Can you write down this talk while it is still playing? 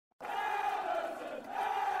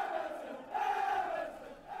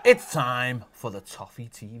It's time for the Toffee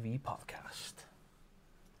TV Podcast.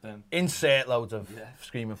 Insert loads of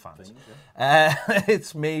screaming fans.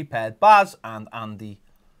 It's me, Ped, Baz, and Andy,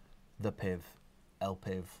 the Piv, El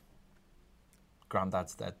Piv.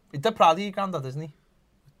 Granddad's dead. They're proud of your granddad, isn't he?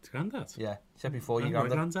 Granddad? Yeah, he said before your granddad.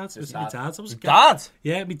 My granddad? It was my dad's. Dad?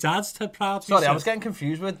 Yeah, my dad's proud. Sorry, I was getting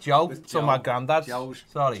confused with Joe. So my granddad.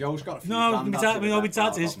 Sorry. Joe's got a few granddads. My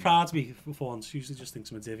dad is proud of me for once. Usually just thinks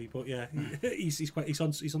I'm a divvy, but yeah, he's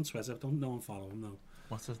on Twitter. No one follow him, no.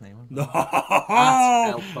 What's his name? No. At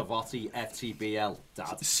El Pavotti FTBL,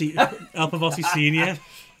 Dad. El Pavotti Senior.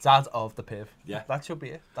 Dad of the Piv. Yeah. That should be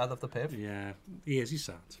it. Dad of the Piv. Yeah, he is. He's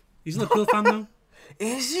sad. He's a Liverpool fan though.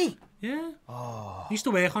 Is he? Yeah. Oh. He used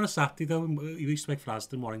to work on a Saturday though. He used to work for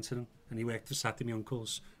Aston Warrington, and he worked for Saturday. My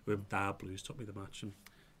uncles with Dad Blues took me the match, and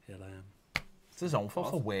here I am. It's his own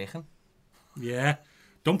fault for working. Yeah.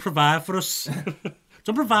 Don't provide for us.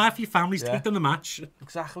 Don't provide for your families. Take them the match.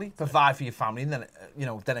 Exactly. Provide for your family, and then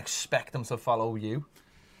then expect them to follow you.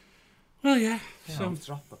 Well, yeah. So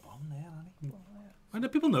drop the bomb there, Annie.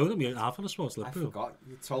 And people know that we're half of the sports Liverpool. I forgot.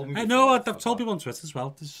 You told me. I know. I've told people on Twitter as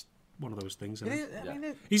well. There's one of those things.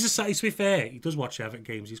 He's to be fair, he does watch Everton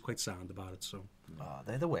games. He's quite sound about it. So.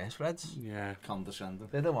 They're the worst Reds. Yeah. Condescending.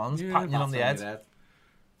 They're the ones patting you on the head.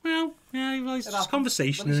 Well, yeah. Well, it's just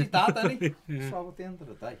conversation. But is it Dad, Annie? So at the end of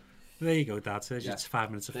the day. There you go, Dad. There's just 5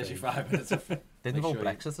 minutes of fame. There's your 5 minutes of fame. Didn't he vote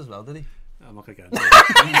Brexit as well, did he? I'm not going to get into it.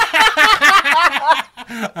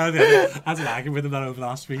 I had an argument with him that over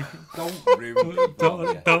last week. Don't ruin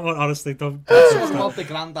it. Honestly, don't. Talk about the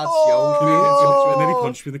granddad show. And then he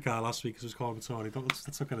punched me in the car last week because I was calling him Tory.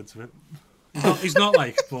 Let's not get into it. He's not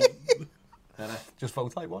like, but... Just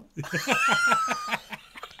vote like one.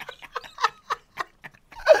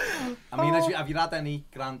 I mean, have you had any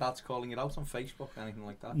granddads calling it out on Facebook, anything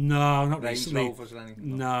like that? No, not Range recently. Rovers or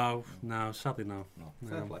anything? No, sadly no.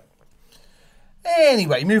 Fair play.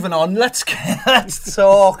 Anyway, moving on. Let's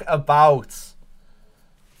talk about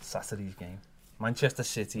Saturday's game. Manchester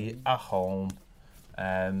City at home.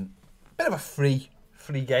 Bit of a free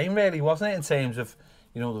game, really, wasn't it? In terms of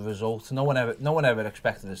the results. No one ever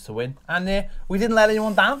expected us to win, and we didn't let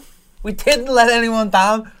anyone down. We didn't let anyone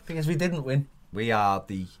down because we didn't win. We are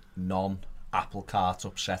the non-apple cart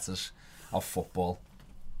upsetters of football.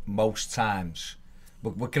 Most times,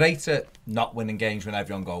 we're great at not winning games when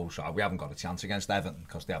everyone goes, we haven't got a chance against Everton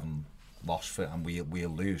because they haven't lost for it and we'll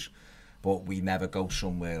lose. But we never go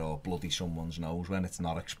somewhere or bloody someone's nose when it's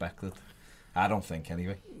not expected. I don't think,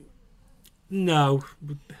 anyway. No.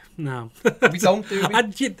 We don't,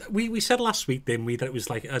 do we? We said last week, didn't we, that it was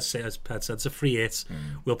like, as Ped said, it's a free hit.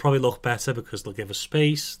 We'll probably look better because they'll give us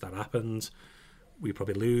space. That happened. We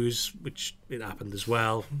probably lose, which it happened as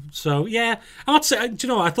well. So, yeah, I'm not saying,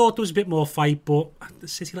 I thought there was a bit more fight, but the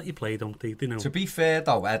City let you play, don't they? To be fair,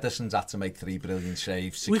 though, Ederson's had to make 3 brilliant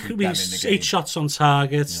saves to keep them in the game. 8 shots on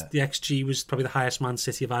target. Yeah. The XG was probably the highest Man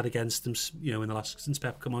City have had against them, in the last, since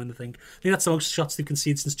Pep come on, I think. I think that's the most shots they've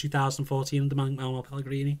conceded since 2014 under Manuel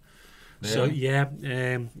Pellegrini. Yeah.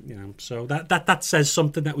 So so that says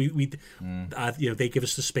something that we they give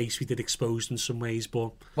us the space. We did expose in some ways,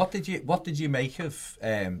 but what did you make of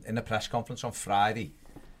in the press conference on Friday?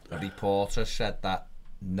 A reporter said that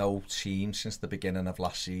no team since the beginning of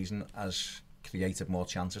last season has created more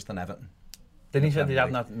chances than Everton. Didn't he say they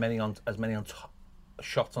haven't had as many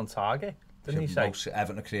shots on target? Didn't he say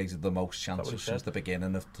Everton created the most chances since the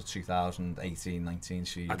beginning of the 2018-19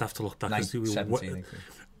 season? I'd have to look that because 17-18.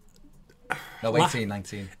 No,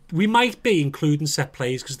 18-19. We might be including set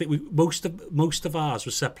plays because most of ours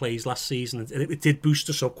was set plays last season, and it did boost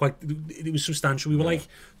us up quite. It was substantial. We were like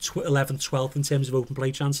 11th, 12th in terms of open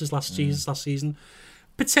play chances last season.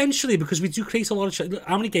 Potentially, because we do create a lot of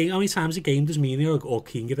how many times a game does Mina or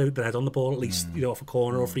King get their head on the ball at least, off a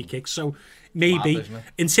corner or free kick. So maybe mad,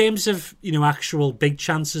 in terms of actual big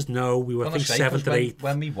chances, no, we were I think 7th or 8th.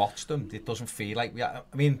 When we watch them, it doesn't feel like we.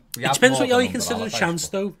 We it depends what you consider a chance,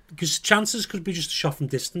 though, because chances could be just a shot from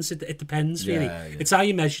distance. It depends really. Yeah. It's how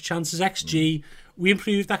you measure chances. XG, we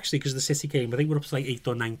improved actually because of the City game. I think we're up to like 8th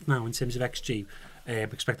or 9th now in terms of XG.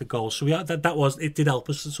 Expected goals, so it did help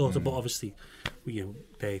us sort of, but obviously,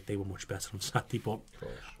 they were much better on Saturday. But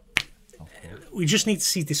we just need to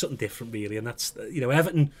see something different, really, and that's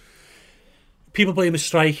Everton. People blame a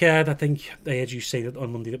striker. I think I heard you say that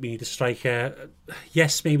on Monday that we need a striker.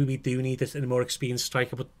 Yes, maybe we do need a more experienced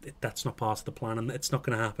striker, but that's not part of the plan, and it's not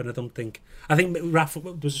going to happen. I don't think. I think there was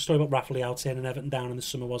a story about Rafa Leao turning Everton down in the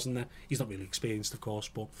summer, wasn't there? He's not really experienced, of course,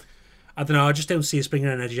 but. I don't know. I just don't see us bringing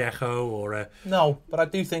in a Dzeko or a. No, but I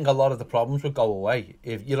do think a lot of the problems would go away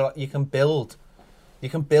if you can build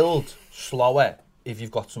slower if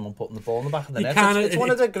you've got someone putting the ball in the back of the You net. It's one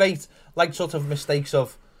of the great, like, sort of mistakes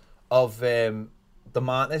of the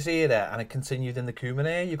Martinez era, and it continued in the Koeman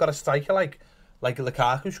era. You've got a striker like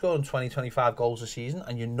Lukaku scoring 20-25 goals a season,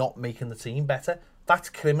 and you're not making the team better. That's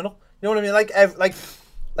criminal. You know what I mean?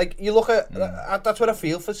 Like you look at that's what I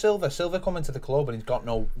feel for Silva. Silva coming to the club and he's got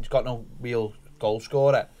no real goal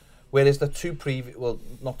scorer. Whereas the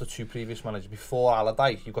not the two previous managers before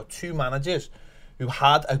Allardyce, you've got two managers who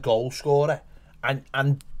had a goal scorer,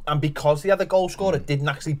 and because they had a goal scorer, didn't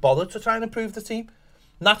actually bother to try and improve the team.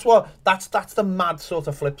 And that's the mad sort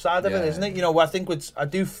of flip side of it, isn't it? You know, I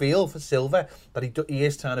do feel for Silva that he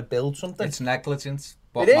is trying to build something. It's negligence.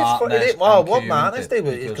 It is. Well, what Martinez did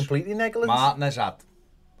is completely negligent. Martinez had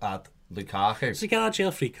Lukaku. It's a guard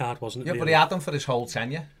jail free card, wasn't it? Yeah, really? but he had him for his whole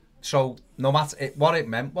tenure. So no matter what it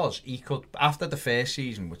meant was he could, after the first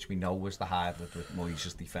season, which we know was the hybrid with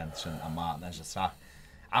Moyes' defence and Martinez' attack,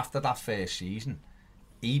 after that first season,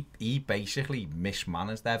 he basically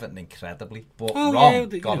mismanaged Everton incredibly, but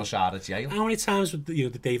got us out of jail. How many times would the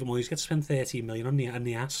David Moyes get spent 13 million on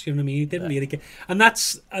the ass? You know what I mean? He didn't really get, and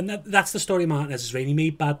that's the story of Martinez's reign. He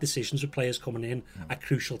made bad decisions with players coming in at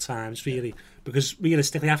crucial times, really, because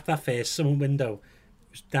realistically, after that first summer window,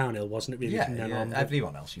 it was downhill, wasn't it? Really, from then on.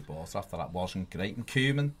 Everyone else he bought after that wasn't great, and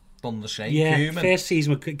Koeman done the same. Koeman, first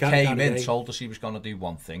season came in, told us he was going to do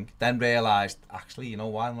one thing, then realised, actually, you know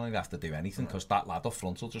what, I don't even have to do anything because that lad up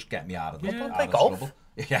front will just get me out of trouble.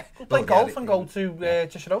 Yeah, play golf and go to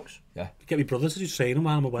Cheshire Oaks. Yeah, get my brother to do training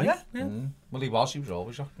while I'm away. Yeah. Well, he was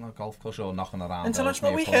always on a golf course or knocking around.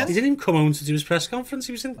 International weekend. He didn't even come home to do his press conference.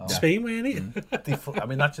 He was in Spain, wasn't he? I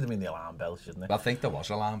mean, that should have been the alarm bells, shouldn't it? I think there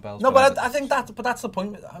was alarm bells. No, but I think that's the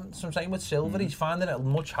point. So I'm saying with Silva, he's finding it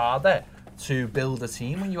much harder to build a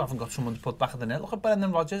team when you haven't got someone to put back of the net. Look at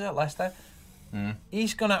Brendan Rodgers at Leicester.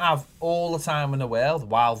 He's going to have all the time in the world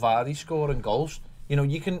while Vardy's scoring goals. You know,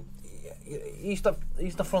 you can. He's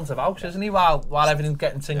the front of house, isn't he? While everything's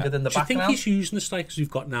getting tinkered in the background. Do you think he's using the strikers we've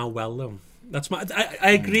got now well, though?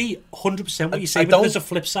 I agree 100% what you say, but there's a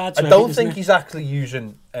flip side to it. I don't think he's actually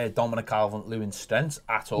using Dominic Calvert-Lewin's strengths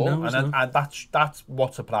at all, no, and that's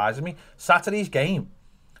what surprises me. Saturday's game,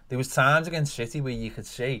 there was times against City where you could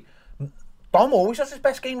see Dom always has his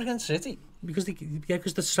best games against City. Because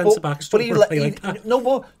the centre-backs don't play like that. No,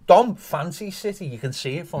 but Dom fancies City. You can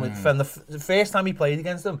see it from the first time he played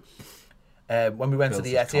against them. When we went to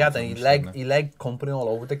the Etihad, and he legged Company all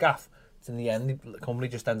over the gaff. In the end, the Company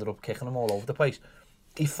just ended up kicking him all over the place.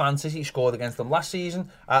 He fancies he scored against them last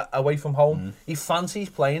season away from home. He fancies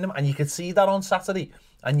playing him, and you could see that on Saturday.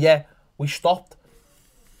 And yeah, we stopped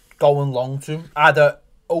going long to him, either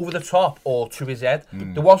over the top or to his head.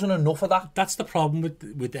 There wasn't enough of that. That's the problem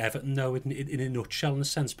with Everton, though, in a nutshell, in a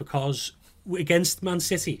sense, because against Man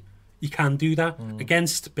City, you can do that.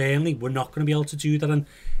 Against Burnley, we're not going to be able to do that. And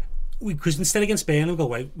because instead against Burnley,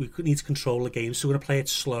 we need to control the game, so we're going to play it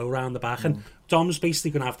slow around the back. And Dom's basically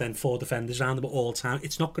going to have then 4 defenders around them all the time.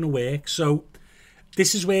 It's not going to work. So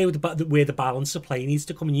this is where the balance of play needs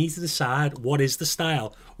to come. And you need to decide what is the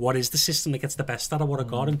style, what is the system that gets the best out of what I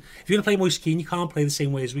got. And if you're going to play Moise Keane, you can't play the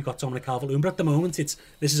same way as we got Dominic Calvert-Lewin. But at the moment,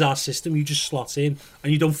 this is our system. You just slot in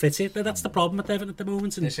and you don't fit it. That's the problem with Everton at the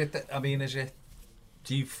moment. And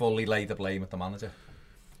do you fully lay the blame at the manager?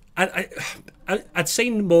 I'd say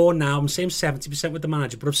more now. I'm saying 70% with the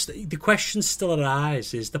manager, but the question still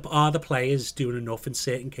arises: are the players doing enough in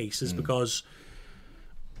certain cases? Because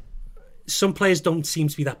some players don't seem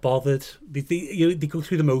to be that bothered. They go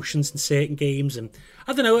through the motions in certain games, and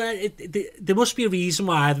I don't know. There must be a reason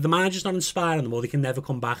why either the manager's not inspiring them, or they can never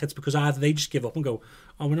come back. It's because either they just give up and go,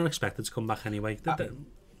 "Oh, we're not expected to come back anyway."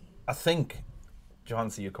 I think, to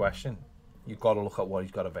answer your question, you've got to look at what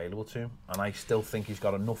he's got available to him, and I still think he's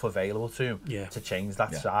got enough available to him to change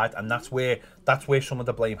that side, and that's where some of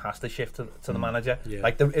the blame has to shift to the manager.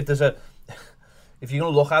 Like if you're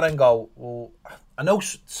going to look at it and go, well, I know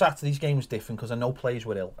Saturday's game was different because I know players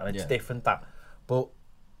were ill, and it's different but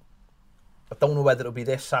I don't know whether it'll be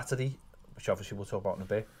this Saturday, which obviously we'll talk about in a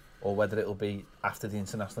bit, or whether it'll be after the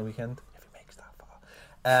international weekend if it makes that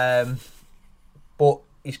far. But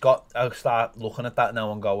he's got to start looking at that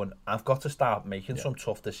now and going, I've got to start making some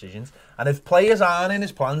tough decisions. And if players aren't in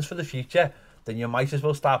his plans for the future, then you might as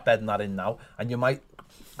well start bedding that in now. And you might...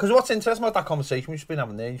 Because what's interesting about that conversation we've just been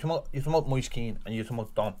having there, you're talking about Moise Keane and you're talking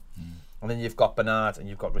about Don. And then you've got Bernard and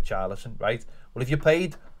you've got Richarlison, right? Well, if you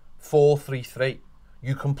played 4-3-3,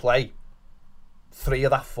 you can play 3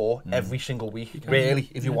 of that 4 every single week, really,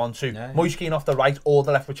 if you want to. Moise Keane off the right or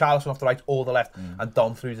the left, Richarlison off the right or the left, and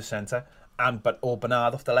Don through the centre. Or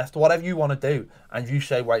Bernard off the left, whatever you want to do, and you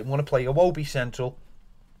say, right, I want to play Iwobi central,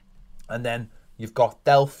 and then You've got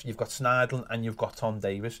Delph, you've got Sneijderlin, and you've got Tom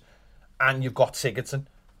Davies, and you've got Sigurdsson.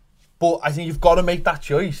 But I think you've got to make that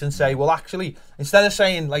choice and say, well, actually, instead of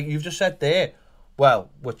saying, like you've just said there, well,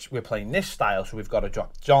 we're playing this style, so we've got to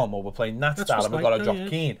drop John, or we're playing that style, and we've got to drop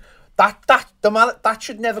Keane. That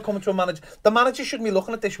should never come into a manager. The manager shouldn't be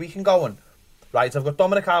looking at this week and going, right, I've got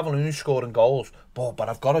Dominic Calvert-Lewin who's scoring goals, but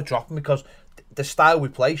I've got to drop him because the style we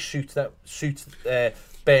play suits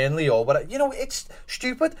Burnley or whatever. You know, it's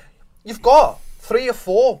stupid. You've got 3 or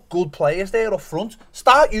 4 good players there up front.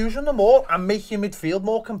 Start using them all and make your midfield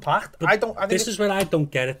more compact. This is where I don't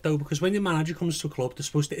get it though, because when your manager comes to a club, they're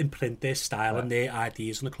supposed to imprint their style and their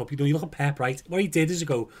ideas on the club. You know, you look at Pep, right? What he did is he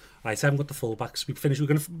go, right, I haven't got the fullbacks.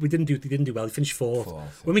 They didn't do well. He finished fourth.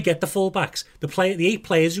 When we get the fullbacks, the 8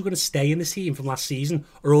 players who are going to stay in the team from last season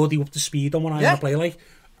are already up to speed on what I want to play like.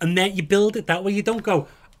 And then you build it that way. You don't go,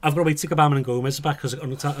 I've got to wait till Gabam and Gomez back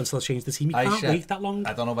until I change the team. You can't wait that long.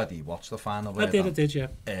 I don't know whether you watched the final. I did, yeah.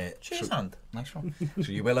 Cheers, hand. Nice one.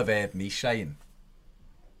 So you will have heard me saying,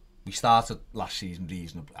 we started last season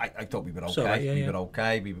reasonably. I thought we were okay. We were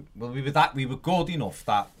okay. We were good enough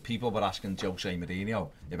that people were asking Jose Mourinho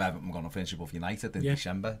if Everton were going to finish above United in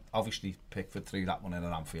December. Obviously, Pickford threw that one in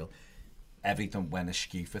at Anfield. Everything went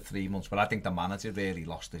askew for 3 months, but I think the manager really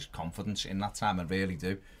lost his confidence in that time. I really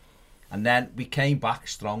do. And then we came back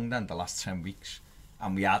strong then the last 10 weeks,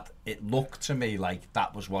 and it looked to me like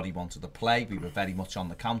that was what he wanted to play. We were very much on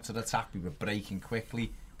the counter-attack. We were breaking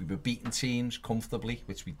quickly. We were beating teams comfortably,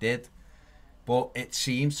 which we did. But it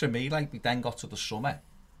seems to me like we then got to the summer,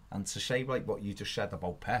 and to say like what you just said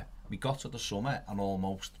about Pep, we got to the summer and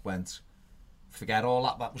almost went, forget all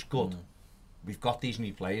that was good. We've got these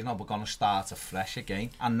new players now, we're going to start afresh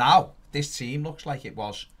again. And now, this team looks like it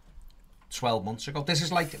was 12 months ago. This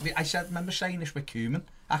is like, remember saying this with Koeman,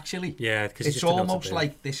 actually? Yeah, because it's almost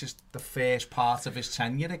like this is the first part of his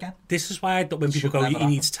tenure again. This is why when people go, he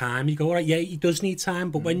needs time, you go, all right, yeah, he does need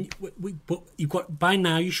time, but when but you've got, by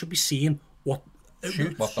now you should be seeing what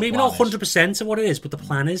maybe not 100% of what it is, but the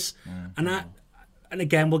plan is. And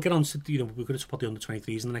again, we'll get on to, we're going to put the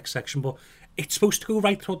under-23s in the next section, but it's supposed to go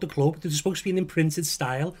right throughout the club. There's supposed to be an imprinted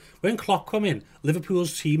style. When Klopp come in,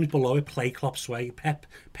 Liverpool's teams below it play Klopp's way. Pep,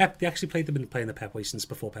 they actually they've been playing the Pep way since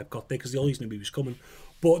before Pep got there, because they always knew he was coming.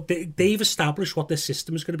 But they've established what their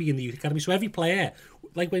system is going to be in the youth academy. So every player,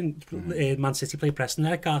 like when Man City played Preston,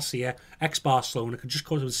 Eric Garcia, ex-Barcelona, could just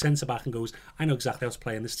go to the centre-back and goes, I know exactly how to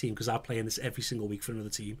play in this team because I play in this every single week for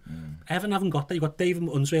another team. Everton haven't got that. You've got David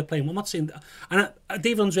Unsworth playing. Well, I'm not saying that. And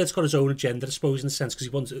David Unsworth's got his own agenda, I suppose, in a sense, because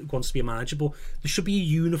he wants to be a manager. But there should be a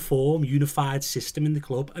unified system in the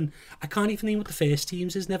club. And I can't even name what the first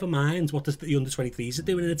teams is, never mind what the under-23s are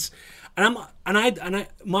doing. And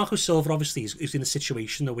Marco Silva, obviously, is in a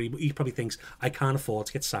situation where he probably thinks, I can't afford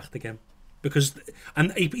to get sacked again, because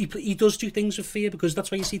he does do things with fear, because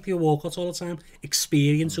that's why you see Theo Walcott all the time,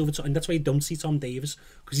 experience over time, and that's why you don't see Tom Davies,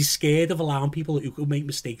 because he's scared of allowing people who make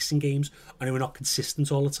mistakes in games and who are not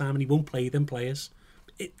consistent all the time, and he won't play them players.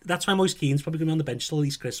 That's why Moise Keane's probably going to be on the bench till at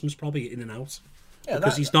least Christmas, probably in and out,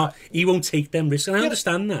 because he won't take them risks, and I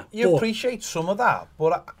understand that. You appreciate some of that,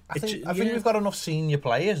 but I think we've got enough senior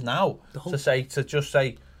players now to just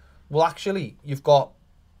say, well, actually, you've got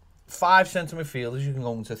 5 centre midfielders, you can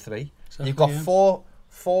go into 3. Exactly, you've got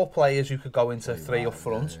four players who could go into 3 up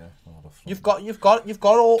front. You've got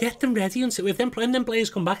all. Get them ready, and if them players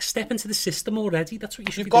come back, step into the system already. That's what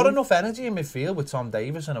you should. You've got enough energy in midfield with Tom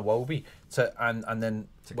Davies and Iwobi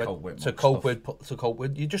to cope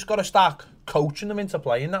with. You just got to start coaching them into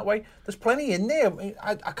playing that way. There's plenty in there.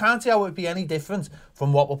 I can't see how it would be any different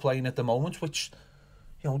from what we're playing at the moment, which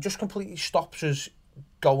just completely stops us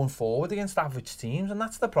going forward against average teams, and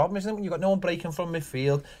that's the problem, isn't it? When you've got no one breaking from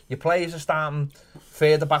midfield, your players are starting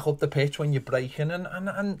further back up the pitch when you're breaking,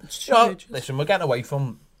 and listen, we're getting away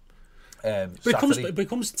from but it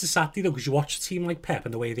comes to Saturday though, because you watch a team like Pep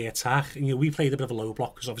and the way they attack, and we played a bit of a low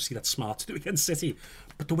block because obviously that's smart to do against City,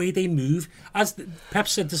 but the way they move, as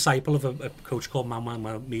Pep's a disciple of a coach called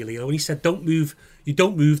Manuel Emilio, and he said, you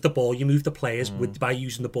don't move the ball, you move the players by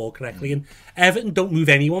using the ball correctly. And Everton don't move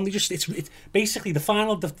anyone. They just it's basically the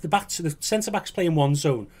centre backs play in one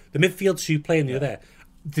zone, the midfield 2 play in the other.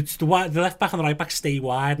 The left back and the right back stay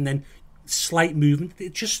wide, and then slight movement.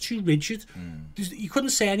 It's just too rigid. You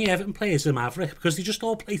couldn't say any Everton players are Maverick, because they just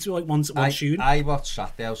all play to like one shooting. I watched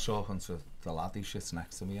Saturday. I was talking to the lad who sits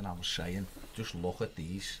next to me, and I was saying, just look at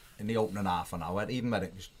these in the opening half an hour. Even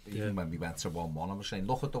when we went to 1-1, I was saying,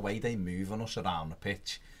 look at the way they move on us around the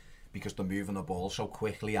pitch, because they're moving the ball so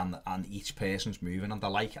quickly, and each person's moving, and they're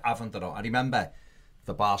like having their own. I remember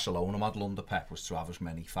the Barcelona model under Pep was to have as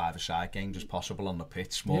many five-a-side games as possible on the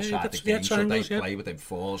pitch, small-sided games, so they play within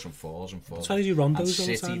fours and fours and fours. That's why they do rondos and all the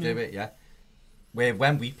City time, do it, yeah. Where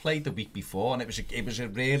when we played the week before, and it was a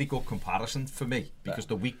really good comparison for me, because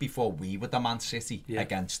the week before we were the Man City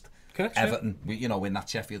against Everton, in that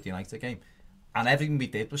Sheffield United game, and everything we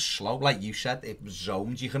did was slow, like you said, it was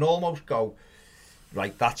zones. You can almost go,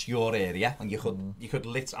 right, that's your area, and you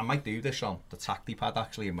could I might do this on the tacti pad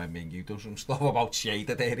actually, and when me and you do some stuff about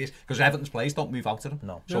shaded areas, because Everton's players don't move out of them.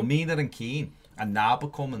 No. So Mina and Keane are now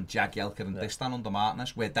becoming Jagielka and Distan under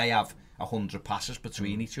Martinez, where they have 100 passes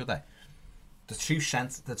between each other. The two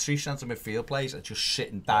centre midfield players are just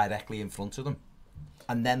sitting directly in front of them,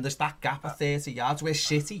 and then there's that gap of 30 yards where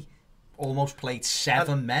City almost played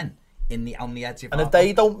 7 men on the edge of. And if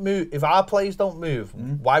they don't move, if our players don't move,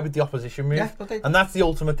 why would the opposition move? Yeah, and that's the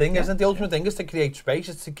ultimate thing, isn't it? The ultimate thing is to create space.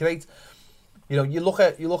 It's to create. You look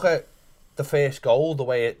at the first goal, the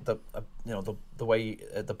way the way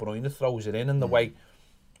De Bruyne throws it in, and the way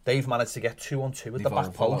they've managed to get 2-on-2 at the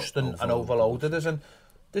back post and overloaded us. And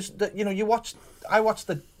I watched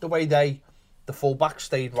the way the full-back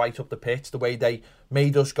stayed right up the pitch, the way they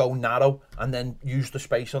made us go narrow and then used the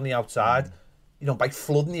space on the outside, by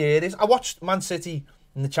flooding the areas. I watched Man City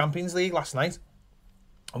in the Champions League last night,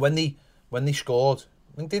 and when they scored,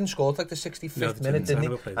 I think they didn't score like the 65th minute,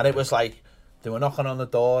 didn't they? And it was like they were knocking on the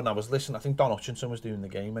door, and I was listening. I think Don Hutchinson was doing the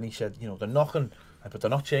game, and he said, they're knocking, but they're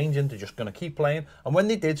not changing. They're just going to keep playing. And when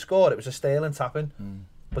they did score, it was a Sterling tap-in.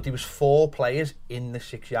 But there was 4 players in the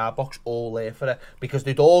 6-yard box, all there for it, because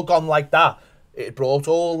they'd all gone like that. It brought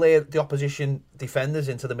all the opposition defenders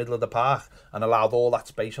into the middle of the park and allowed all that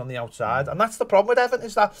space on the outside. And that's the problem with Everton,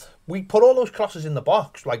 is that we put all those crosses in the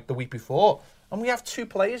box like the week before, and we have 2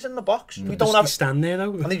 players in the box. We don't have stand there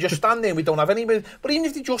though, and they just stand there. And we don't have any. But even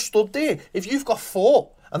if they just stood there, if you've got 4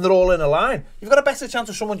 and they're all in a line, you've got a better chance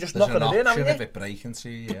of someone just knocking it in, haven't you? There's an option of it breaking to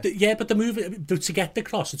you. But the move to get the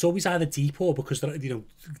cross, it's always either deep or because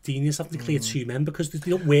Dini's have to clear 2 men because they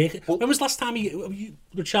don't work. When was the last time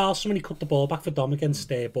Richarlison, when he cut the ball back for Dom against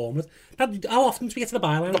Bournemouth? How often do we get to the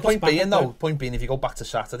byline? The point being, if you go back to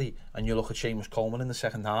Saturday and you look at Seamus Coleman in the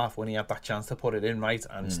second half when he had that chance to put it in, right,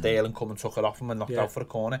 and Sterling come and took it off him and knocked out for a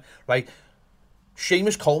corner, right?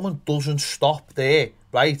 Seamus Coleman doesn't stop there,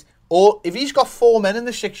 right? Or if he's got 4 men in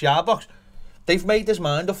the 6-yard box, they've made his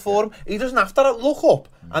mind up for him. He doesn't have to look up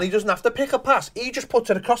and he doesn't have to pick a pass. He just puts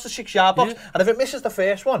it across the 6-yard box. And if it misses the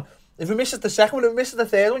first one, if it misses the second one, if it misses the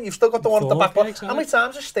third one, you've still got the one at the back post. Exactly. How many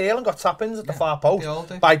times has Sterling got tap-ins at the far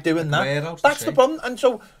post by doing that? That's the problem. And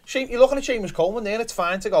so you're looking at Seamus Coleman there, it's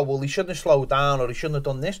fine to go, well, he shouldn't have slowed down or he shouldn't have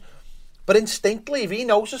done this. But instinctively, if he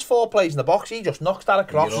knows there's 4 players in the box, he just knocks that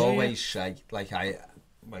across. You always say, like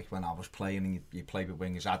when I was playing and you play with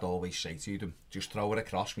wingers, I'd always say to them, just throw it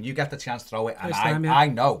across. When you get the chance, throw it. And I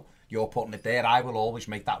know you're putting it there. I will always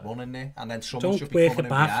make that run in there. And then someone should be coming in behind.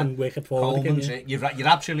 Don't work it back and work it forward again. You're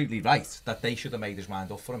absolutely right that they should have made his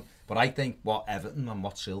mind up for him. But I think what Everton and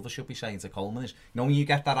what Silva should be saying to Coleman is, when you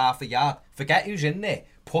get that half a yard, forget who's in there.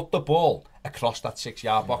 Put the ball across that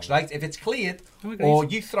 6-yard box, right? If it's cleared, or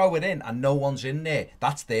you throw it in and no one's in there,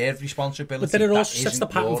 that's their responsibility. But then it also sets the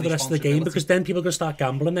pattern for the rest of the game, because then people are going to start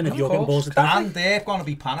gambling then if you're getting balls at that. And they're going to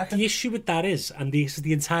be panicking. The issue with that is, and this is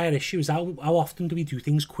the entire issue, is how often do we do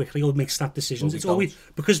things quickly or make snap decisions? It's always,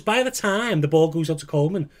 because by the time the ball goes out to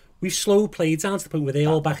Coleman, we've slow played down to the point where they're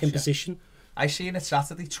all back in position. I seen it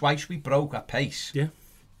Saturday, twice we broke at pace. Yeah.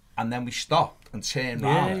 And then we stopped and turned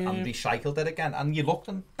round and recycled it again. And you looked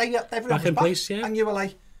and everyone was back. Place, and you were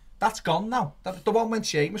like, that's gone now. The one when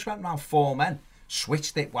Seamus went round 4 men,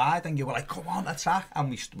 switched it wide, and you were like, come on, attack.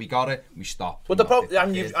 And we got it, we stopped. But the problem,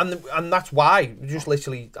 and that's why, you just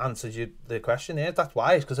literally answered the question here, that's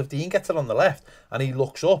why, is because if Dean gets it on the left and he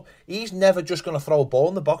looks up, he's never just going to throw a ball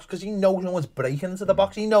in the box because he knows no one's breaking into the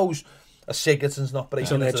box. He knows a Sigurdsson's not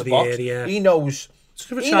breaking into the box. Area. He knows...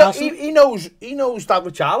 He knows that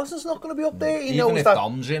Richarlison's not going to be up there. Even if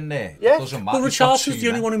Dom's in there, it doesn't matter. But Richarlison's the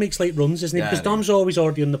only one who makes late runs, isn't he? Because Dom's always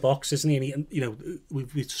already in the box, isn't he? And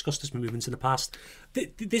we've discussed this movements in the past.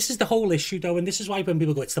 This is the whole issue, though, and this is why when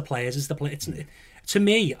people go, it's the players, it's the players. To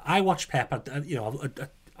me, I watch Pep.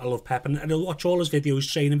 I love Pep, and I watch all his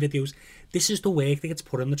videos, training videos. This is the work that gets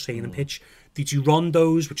put on the training pitch. They do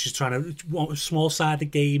rondos, which is trying to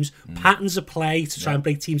small-sided games, patterns of play to try and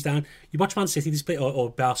break teams down. You watch Man City display or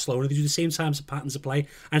Barcelona, they do the same types of patterns of play,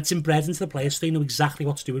 and it's inbred into the players, so they know exactly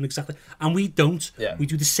what to do and we don't. Yeah. We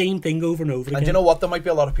do the same thing over and over again. And you know what? There might be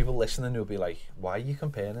a lot of people listening who'll be like, "Why are you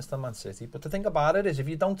comparing this to Man City?" But the thing about it is, if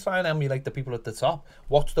you don't try and emulate the people at the top,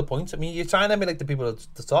 what's the point? I mean, you're trying to emulate the people at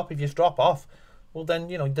the top. If you drop off, well then,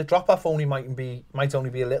 you know, the drop-off might only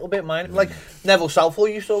be a little bit minor. Like Neville Southall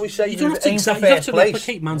used to always say, you don't have to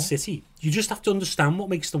replicate Man City. You just have to understand what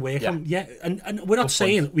makes them work. And we're not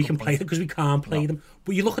saying we can play them because we can't play them.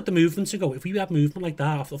 But you look at the movements and go, if we had movement like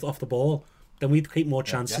that off the ball, then we'd create more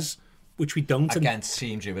chances, which we don't. Against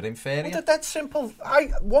teams who were inferior.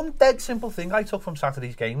 One dead simple thing I took from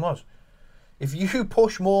Saturday's game was, if you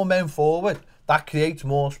push more men forward, that creates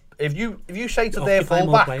more. If you say to their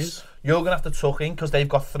full-backs, you're going to have to tuck in because they've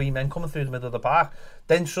got 3 men coming through the middle of the park,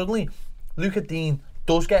 then suddenly Luca Dean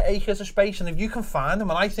does get acres of space, and if you can find them,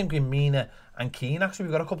 and I think in Mina and Keane, actually,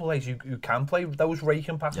 we've got a couple of players who can play those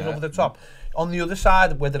raking passes over the top. On the other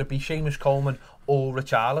side, whether it be Seamus Coleman or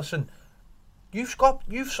Richarlison, you've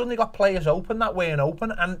suddenly got players open that way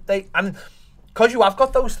and because you have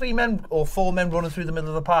got those 3 men or 4 men running through the middle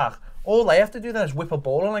of the park, all they have to do then is whip a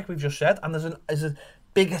ball in, like we've just said, and there's a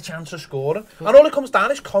bigger chance of scoring. And all it comes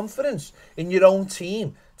down is confidence in your own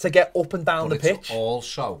team to get up and down the pitch.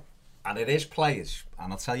 Also, and it is players,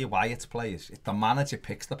 and I'll tell you why it's players. The manager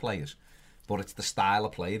picks the players, but it's the style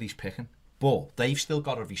of player he's picking. But they've still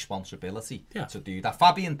got a responsibility to do that.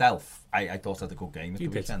 Fabian Delph, I thought had a good game at the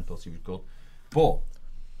weekend, thought he was good. But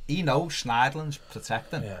he knows Schneiderlin's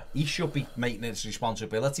protecting. He should be making it his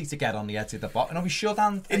responsibility to get on the edge of the box. No, he should.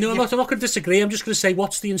 I'm not going to disagree. I'm just going to say,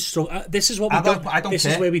 what's the instruction? This is what we do. This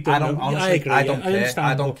is where we do. I agree. I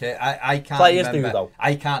don't care. I can't players remember. Do, though.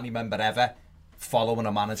 I can't remember ever following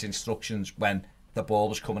a manager's instructions when the ball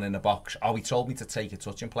was coming in the box. Oh, he told me to take a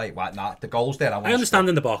touch and play it. Right, nah, the goal's there. I understand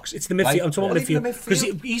in the box. It's the midfield. Like, I'm talking about midfield because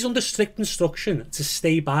he's under strict instruction to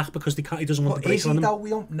stay back because he doesn't want to break on him. We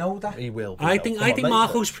don't know that. He will. I think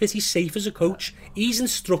Marco's pretty safe as a coach. He's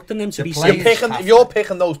instructing them to be safe. If you're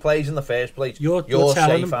picking those players in the first place, you're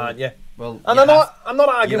safe, aren't you? Well, and I'm not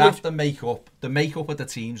arguing. You have to make up of the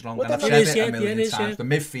team's wrong. And I've said it a million times. The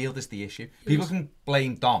midfield is the issue. People can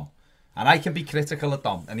blame Dom. And I can be critical of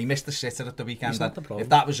Dom, and he missed the sitter at the weekend. If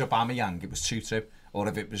that was Aubameyang, it was 2-2. Or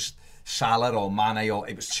if it was Salah or Mane, or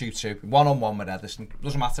it was 2-2. 1-on-1 with Ederson. It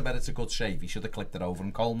doesn't matter whether it's a good save. He should have clipped it over,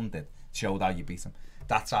 and Coleman did. Showed how you beat him.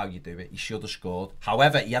 That's how you do it. He should have scored.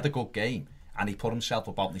 However, he had a good game, and he put himself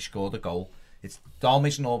about and he scored a goal. Dom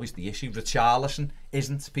isn't always the issue. Richarlison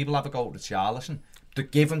isn't. People have a go at Richarlison. To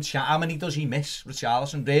give him how many does he miss,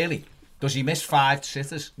 Richarlison, really? Does he miss 5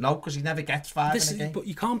 sitters? No, because he never gets 5 in a game. But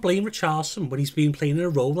you can't blame Richarlison when he's been playing in a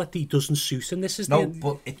role that he doesn't suit him. That's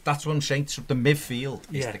what I'm saying. So the midfield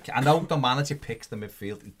is I know the manager picks the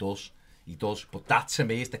midfield. He does. But that to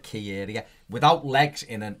me is the key area. Without legs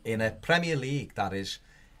in a Premier League that is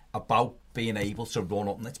about being able to run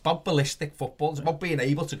up, and it's about ballistic football. It's about being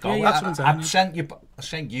able to go. I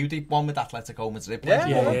sent you did one with Atletico Madrid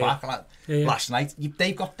back last night.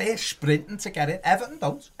 They've got their sprinting to get it. Everton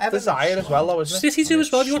don't. Desire as well, though, isn't it? City do as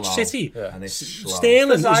well. You watch City. And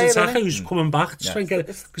Sterling is an attacker who's coming back to try and get it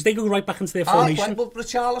because they go right back into their formation. But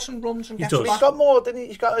Richarlison runs and gets back. He's got more, didn't he?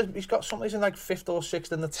 He's got something like 5th or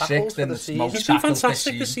 6th in the tackles for the season. He's been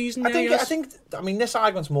fantastic this season. I mean, this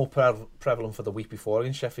argument's more prevalent for the week before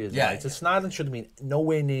against Sheffield United. Snyder should have been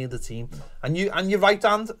nowhere near the team. And you're right,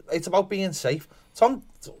 Dan, it's about being safe.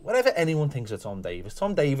 Whatever anyone thinks of Tom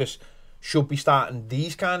Davis should be starting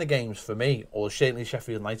these kind of games for me, or certainly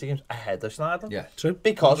Sheffield United games, ahead of Snyder. Yeah, true.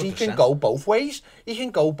 Because 100%. He can go both ways.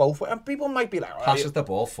 And people might be like, passes the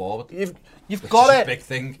ball forward. You've got it. A big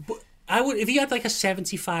thing. But I would, if he had like a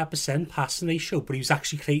 75% passing ratio, but he was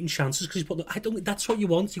actually creating chances because that's what you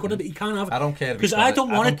want. You can't have. I don't care because I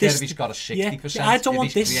don't want it. If he's got a 60%. I don't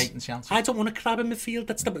want this. I don't want a crab in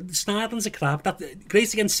midfield. Snyder's a crab.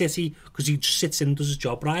 Great against City because he just sits in and does his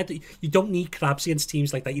job. Right? You don't need crabs against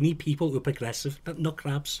teams like that. You need people who are progressive, not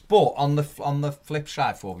crabs. But on the flip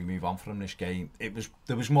side, before we move on from this game,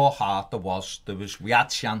 there was more heart. We had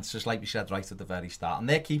chances, like we said right at the very start, and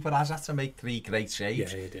their keeper has had to make 3 great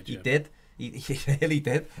saves. Yeah, he did. He really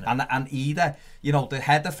did. Yeah. And either, the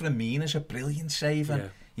header from Mina is a brilliant save, and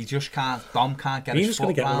he just Dom can't get his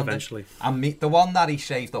foot around eventually. And the one that he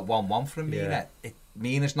saved at 1-1 from Mina,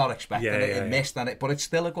 Mina's not expecting it. It missed on it, but it's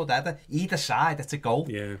still a good header. Either side, it's a goal.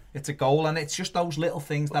 Yeah. It's a goal, and it's just those little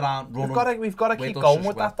things that aren't running. We've got to keep going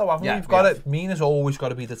with that, though, haven't we? Mina's always got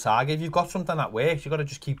to be the target. If you've got something that works, you've got to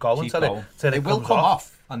just keep going till it will come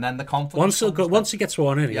off. And then the confidence. Once he gets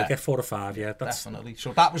one in, he'll get 4 or 5. Yeah, definitely.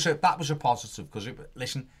 So that was a positive because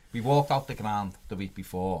listen, we walked out the ground the week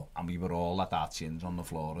before and we were all at our chins on the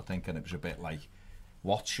floor, thinking it was a bit like,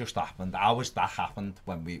 what's just happened? How has that happened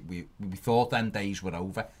when we thought them days were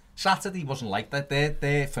over? Saturday wasn't like that.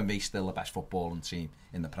 They're for me still the best footballing team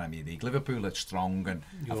in the Premier League. Liverpool are strong and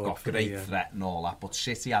have got great threat and all that, but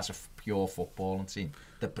City has a pure footballing team.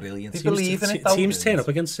 They're brilliant. They believe in it, though. Teams turn up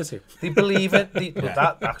against City. They believe it.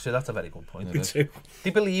 That's a very good point.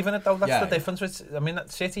 They believe in it, though. That's the difference. I mean,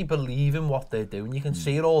 City believe in what they're doing. You can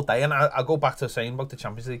see it all day. And I go back to saying about the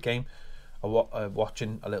Champions League game.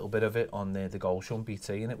 Watching a little bit of it on the goal show on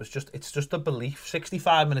BT, and it's just a belief.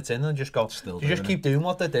 65 minutes in, and just keep doing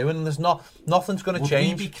what they're doing, and there's nothing's going to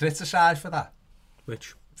change. Would we be criticised for that?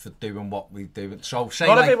 Which? For doing what we do. So say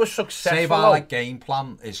not if it was successful. Say our game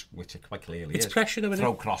plan is, which it quite clearly it's is. Pressure, though,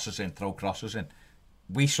 throw crosses in.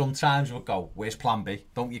 We sometimes would go, "Where's Plan B?"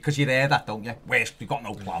 Don't you? Because you hear that, don't you? We've got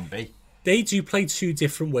no Plan B. They do play two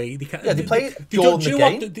different ways. They play during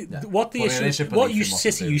the game. What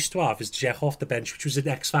City used to have is Dzeko off the bench, which was an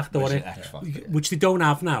X factor, which they don't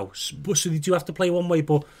have now. So they do have to play one way,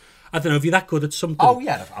 but I don't know if you're that good at something. Oh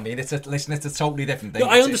yeah, I mean it's a totally different thing.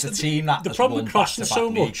 I understand. It's a team that the problem with crossing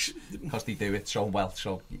so much because they do it so well.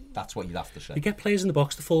 So that's what you'd have to say. You get players in the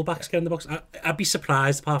box, the full-backs get in the box. I'd be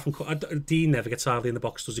surprised apart from Dean never gets hardly in the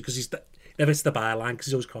box, does he? Because he's never hits the byline because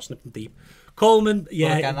he's always crossing it from deep. Coleman, yeah.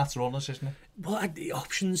 Well, again, that's runners, isn't it? Well, the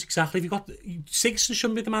options exactly. If you got Sigurdsson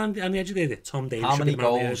shouldn't be the man on the edge of the Tom Davies. How many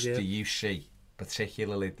goals do you see,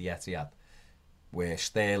 particularly at the Etihad, where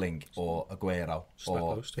Sterling or Aguero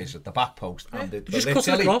is at the back post and they're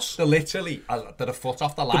literally they're a foot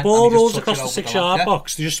off the line. The ball rolls across the 6-yard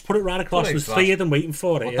box. They just put it right across. There's three of them waiting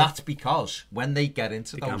for it. But that's because when they get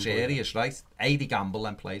into those areas, right? A, they gamble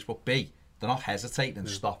then plays, but B, they're not hesitating,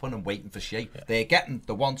 stopping and waiting for shape. Yeah. They're getting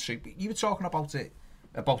the 1-2. You were talking about it,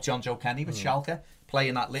 about John Joe Kenny with Schalke,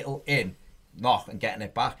 playing that little knock and getting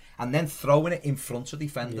it back, and then throwing it in front of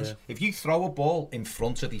defenders. Yeah. If you throw a ball in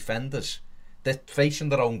front of defenders, they're facing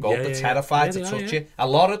their own goal, they're terrified to touch it. A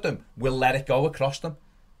lot of them will let it go across them.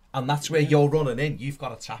 And that's where you're running in, you've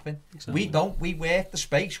got to tap in. Exactly. We work the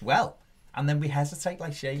space well. And then we hesitate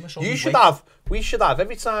like Seamus. We should have,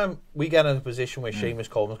 every time we get in a position where Seamus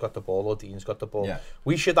Coleman's got the ball or Dean's got the ball,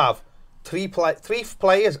 we should have three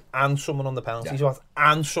players and someone on the penalty spot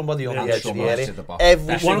and somebody on the edge of the area.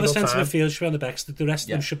 One of the centre midfielders should be on the backs, the rest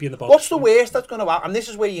of them should be in the box. What's the worst that's going to happen? And this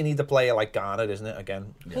is where you need a player like Garner, isn't it?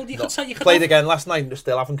 Again, well, you could played again last night and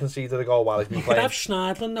still haven't conceded a goal while he's been playing. You could have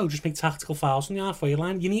Schneidlin, though, just make tactical fouls on the halfway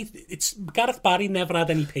line. Gareth Barry never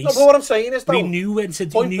had any pace. No, but what I'm saying is, though, point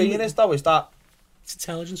being is that it's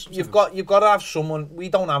intelligence. You've got to have someone. We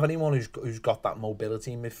don't have anyone who's got that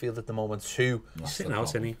mobility in midfield at the moment. He's sitting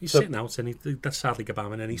out, isn't he? That's sadly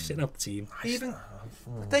Gabam, and he's sitting out the team. Even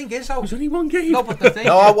the thing is, there's only one game. No, but the thing.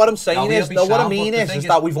 What I'm saying is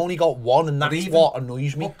that we've only got one, and that's what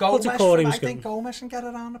annoys me. I think Gomez can get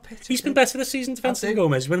around the pitch. He's been better this season defensively.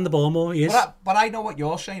 Gomez, winning the ball more. He is. But I know what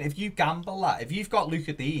you're saying. If you gamble that, if you've got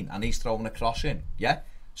Luca Dean and he's throwing a cross in,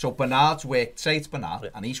 so Bernard's worked, say it's Bernard,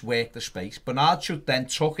 and he's worked the space. Bernard should then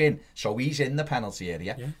tuck in, so he's in the penalty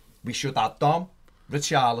area. Yeah. We should have Dom,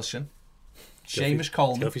 Richarlison, Seamus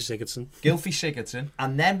Coleman, Gylfi Sigurdsson,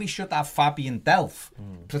 and then we should have Fabian Delph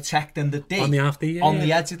protecting the D on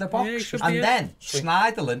the edge of the box. Then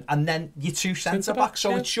Schneiderlin, and then your two centre-backs.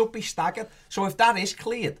 So it should be staggered. So if that is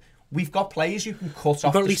cleared, we've got players who can cut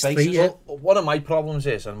off the spaces. One of my problems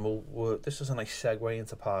is, and this is a nice segue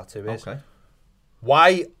into part two, is...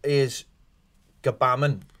 Why are Gabam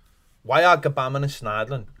and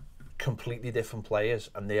Schneidlin completely different players,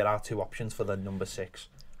 and there are two options for the number 6?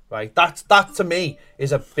 Right, that to me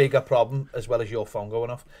is a bigger problem, as well as your phone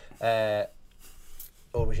going off, or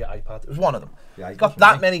was your iPad? It was one of them. You've got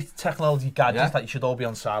that many technology gadgets that you should all be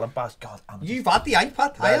on silent bars. God, you've had the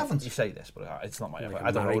iPad. I haven't. You say this, but it's not my iPad.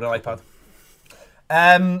 I don't own an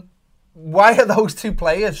iPad. Why are those two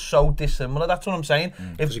players so dissimilar? That's what I'm saying.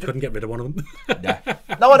 Because you couldn't get rid of one of them.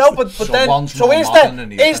 No, I know, but then... So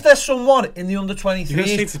is there someone in the under-23s... You're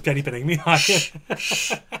going to say to Kenny Benigni,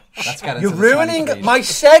 You're ruining my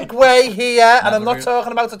segue here, and I'm not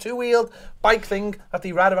talking about the two-wheeled bike thing that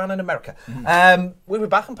they ride around in America. We'll be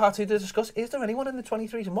back in part 2 to discuss, is there anyone in the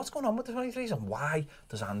 23s, and what's going on with the 23s, and why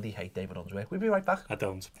does Andy hate David Unsworth? We'll be right back. I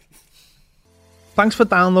don't. Thanks for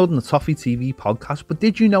downloading the Toffee TV podcast, but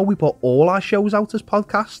did you know we put all our shows out as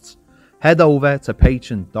podcasts? Head over to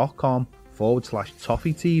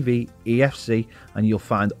patreon.com/Toffee TV EFC and you'll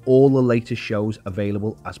find all the latest shows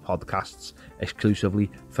available as podcasts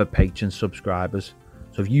exclusively for Patreon subscribers.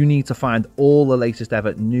 So if you need to find all the latest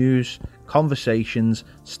ever news, conversations,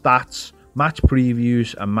 stats, match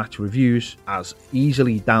previews and match reviews as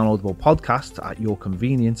easily downloadable podcasts at your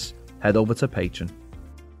convenience, head over to Patreon.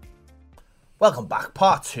 Welcome back,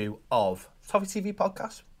 part 2 of Toffee TV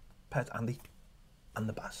Podcast. Pet Andy and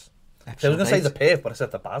the Bass. So I was going to say the Perth, but I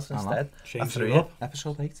said the Baz instead. Changing it up.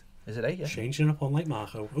 Episode 8. Is it 8? Yeah. Changing it up on like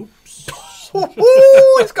Marco. Oops. Ooh,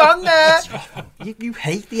 it's gone there. You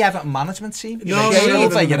hate the Everton management team. You No, hate no,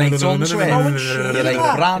 Silva, you hate no, Unsworth, you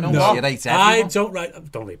hate Brand, you hate I everyone.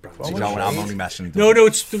 don't rate Brand. You know, I'm only messing. No,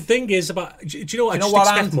 it's the thing is about. Do you know what? I just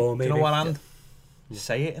expect more. Maybe. Do you know what? And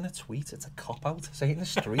say it in a tweet. It's a cop out. Say it in the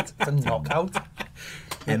street. It's a knockout.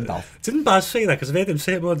 End off. Didn't Baz say that? Because I heard him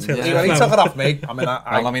say it more than Taylor Swift. He took it off me.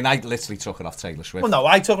 I mean, I literally took it off Taylor Swift. Well, no,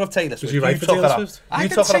 I took it off Taylor Swift. Was you right for Taylor Swift? I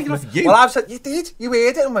didn't take it off you. Well, I've said you did. You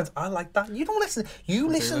heard it and went, I like that. You don't listen. You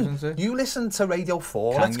listen to Radio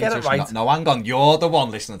 4. Let's get it right. No, hang on. You're the one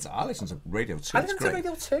listening to. I listen to Radio 2. I listen to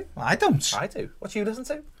Radio 2. I don't. I do. What do you listen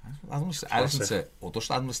to? I listen to. I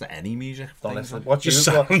don't listen to any music. Don't listen. What Just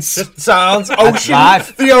sounds. Just sounds. Ocean.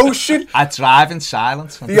 The ocean. I drive in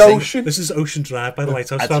silence. The ocean. This is Ocean Drive by the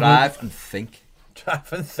Lighthouse. I drive and think.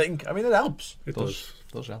 Drive and think. I mean, it helps. It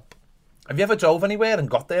does help. Have you ever drove anywhere and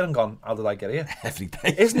got there and gone, how did I get here? Every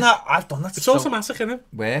day. Isn't that? I've done that. It's automatic, isn't it?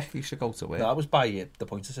 Where? You should go to where? No, I was by the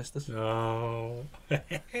Pointer Sisters. Oh.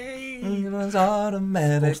 It was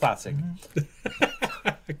automatic. Don't start singing.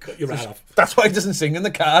 Cut your right off. That's why he doesn't sing in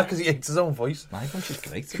the car, because he hates his own voice. My voice is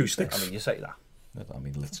great. Acoustics. I mean, you say that. I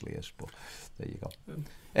mean, literally is, but there you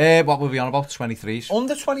go. What were we on about? 23s?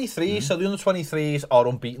 Under 23s, so the under 23s are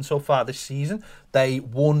unbeaten so far this season. They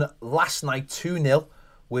won last night 2-0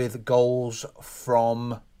 with goals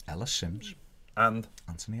from Ellis Sims and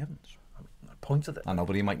Anthony Evans. I pointed it. I know,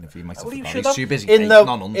 but he might have Well, you forgot. should He's too busy in taking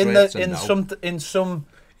on hundreds in some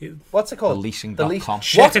what's it called? The leasing.com.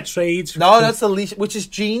 Shutter trades. No, that's the leasing, which is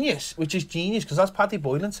genius, because as Paddy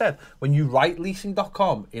Boylan said, when you write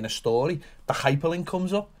leasing.com in a story, the hyperlink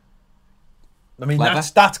comes up. I mean, clever.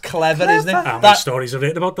 that's clever, isn't it? How many stories are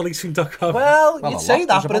written about the leasing.com? Well, you'd say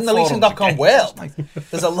that, but in the leasing.com world,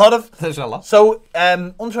 there's a lot of... There's a lot. So,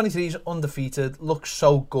 under 23's undefeated, looks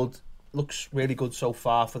so good, looks really good so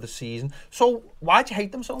far for the season. So, why do you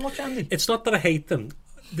hate them so much, Andy? It's not that I hate them.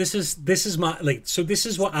 This is my so this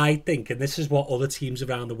is what I think, and this is what other teams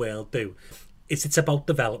around the world do. It's about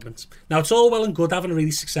development. Now, it's all well and good having a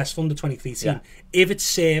really successful under 23 team if it's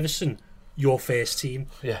servicing your first team.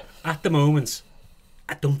 Yeah. At the moment,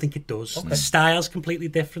 I don't think it does. Okay. The style's completely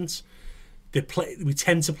different. We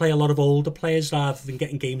tend to play a lot of older players rather than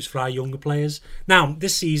getting games for our younger players. Now,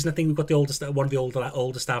 this season, I think we've got one of the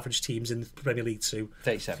oldest average teams in the Premier League too.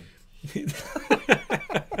 37.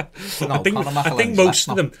 I think most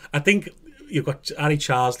of them. I think you've got Harry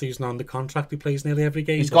Charsley, who's not under contract, who plays nearly every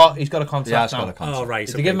game. He's got a contract now. Got a contract. Oh, right.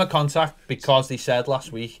 They give him a contract because they said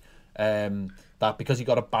last week that because he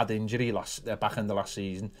got a bad injury back in the last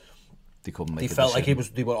season, they felt like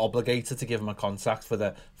they were obligated to give him a contract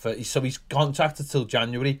so he's contracted till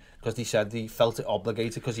January because they said he felt it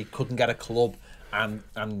obligated because he couldn't get a club. And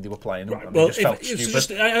they were playing him. And just felt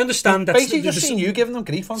stupid. I understand that. Basically, just seen you giving them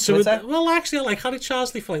grief on Twitter. Well, actually, I like Harry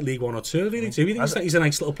Charsley for like League 1 or 2. I really do. He's a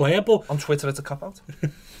nice little player, but on Twitter, it's a cop out.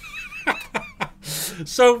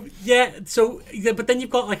 But then you've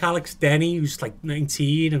got like Alex Denny, who's like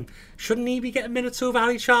 19, and shouldn't he be getting minutes over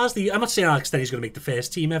Harry Charsley? I'm not saying Alex Denny's going to make the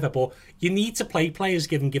first team ever, but you need to play players,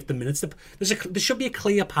 give them minutes. There should be a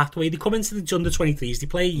clear pathway. They come into the under 23s, they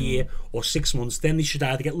play a year or 6 months, then they should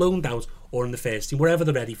either get loaned out or in the first team, wherever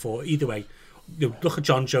they're ready for. Either way. Look at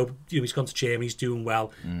John Joe. He's gone to Germany. He's doing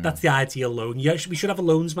well. That's the ideal loan. We should have a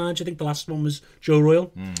loans manager. I think the last one was Joe Royal.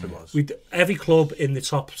 It was. Every club in the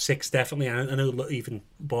top 6 definitely. I know even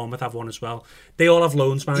Bournemouth have one as well. They all have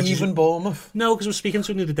loans managers. Even Bournemouth? No, because I was speaking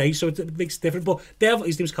to him the other day, so it makes it different. But they have.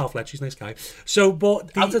 His name's Carl Fletcher. He's a nice guy. So,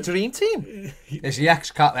 but how's the dream team? Is the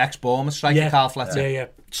ex Bournemouth striker Carl Fletcher? Yeah.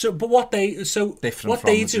 So, but what they do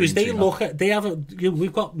is they look at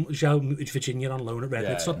we've got Virginia on loan at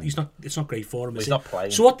Redmond. It's not great for him. He's not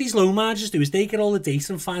playing. So what these loan managers do is they get all the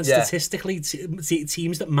data and find statistically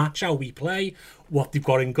teams that match how we play, what they've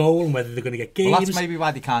got in goal, and whether they're going to get games. Well, that's maybe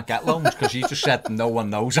why they can't get loans, because you just said no one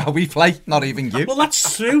knows how we play, not even you. Well,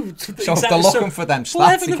 that's true. So if they're looking for them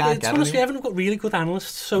stats, they can't get them. Everyone got really good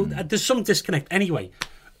analysts, so there's some disconnect. Anyway,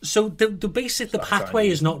 so the pathway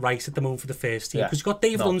is not right at the moment for the first team, because you've got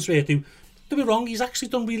Dave Lunsworth, who, don't be wrong, he's actually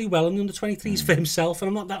done really well in the under 23s for himself,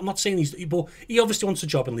 and I'm not saying but he obviously wants a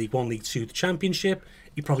job in League 1, League 2, the Championship.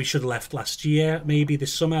 He probably should have left last year, maybe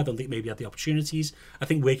this summer. I don't think maybe he had the opportunities. I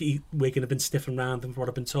think Wigan have been stiffing around him, from what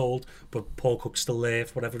I've been told, but Paul Cook's still there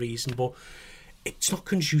for whatever reason. But it's not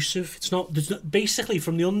conducive. Basically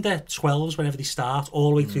from the under 12s, whenever they start, all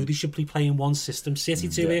the way through, they should be playing one system. City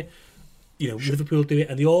do it, Liverpool do it,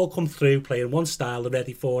 and they all come through playing one style. They're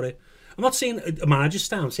ready for it. I'm not saying a manager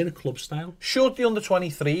style, I'm saying a club style. Should the under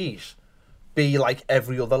 23s be like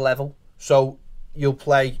every other level? So you'll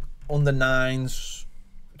play under 9s,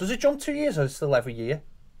 does it jump 2 years or is it still every year?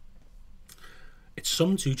 It's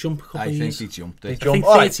some do jump a couple of years. I think he jumped it. I think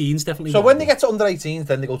 13's definitely. So when they get to under 18s,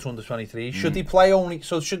 then they go to under 23s. Should they play only?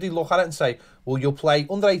 So should they look at it and say, well, you'll play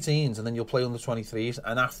under 18s and then you'll play under 23s,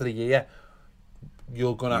 and after a year,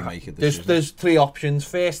 you're gonna. There's 3 options: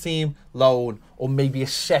 first team, loan, or maybe a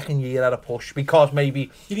second year at a push, because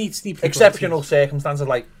maybe you need exceptional circumstances,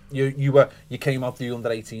 like you came out the under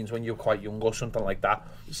 18s when you were quite young or something like that.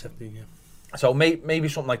 17, yeah. So maybe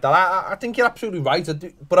something like that. I think you're absolutely right.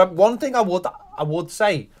 But one thing I would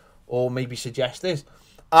say, or maybe suggest, is,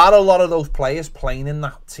 are a lot of those players playing in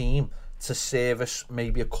that team to service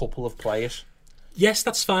maybe a couple of players? Yes,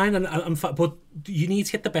 that's fine, but you need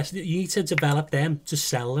to get the best. You need to develop them to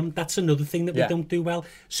sell them. That's another thing that we don't do well.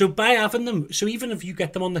 So by having them, so even if you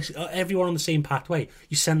get them on everyone on the same pathway,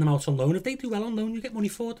 you send them out on loan. If they do well on loan, you get money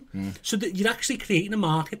for them. So that you're actually creating a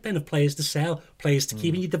market then of players to sell, players to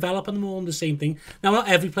keep, and you're developing them all on the same thing. Now, not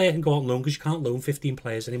every player can go out on loan because you can't loan 15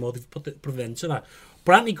 players anymore. They've put the prevent to that.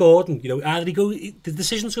 But Anthony Gordon, either the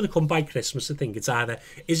decision's going to come by Christmas. I think it's either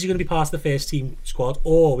is he going to be part of the first team squad,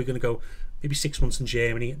 or are we going to go maybe 6 months in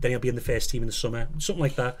Germany, then he'll be in the first team in the summer, something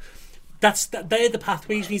like that. They're the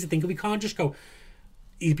pathways we need to think of. We can't just go,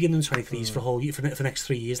 he'll be in the 23s for a whole year, for the next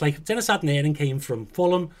 3 years. Like, Dennis Adnaran came from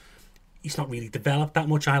Fulham. He's not really developed that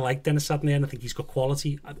much. I like Dennis Adnaran. I think he's got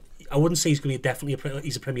quality. I wouldn't say he's going to be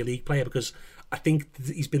he's a Premier League player, because I think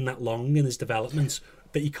he's been that long in his development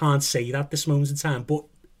that you can't say that at this moment in time. But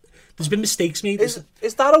there's been mistakes made. Is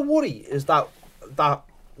that a worry? Is that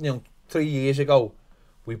 3 years ago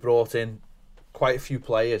we brought in quite a few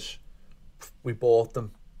players. We bought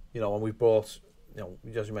them, and we brought,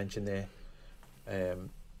 as you mentioned there,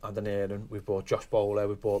 Adnaran, we brought Josh Bowler,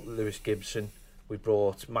 we brought Lewis Gibson, we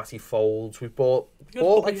brought Matty Folds, we bought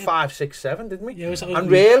like 5, 6, 7, didn't we? Yeah, and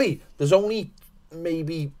really, there's only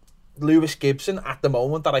maybe Lewis Gibson at the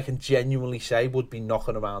moment that I can genuinely say would be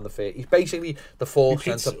knocking around the 30. He's basically the fourth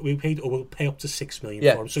centre. We'll pay up to $6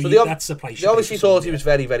 million for him. So that's the price. They obviously thought he was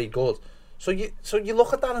very, very good. So you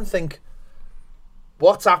look at that and think,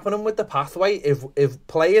 what's happening with the pathway if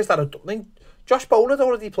players that are... I mean, Josh Bowler had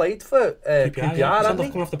already played for QPR, hasn't he?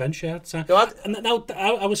 Coming off the bench, yeah. And now,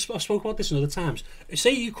 I spoke about this in other times.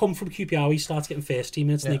 Say you come from QPR, you start getting first team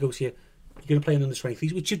minutes, and they go to you, you're going to play in under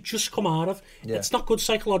 23s, which you've just come out of. Yeah. It's not good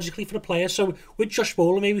psychologically for the player. So with Josh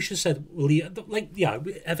Bowler, maybe we should have said,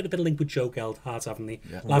 Everton have been linked with Joe Geldhart, haven't they?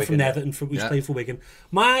 Yeah. Lad from Everton, who's played for Wigan.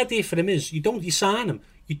 My idea for him is, you sign him,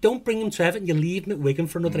 you don't bring him to Everton, you leave him at Wigan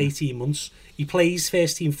for another 18 months. He plays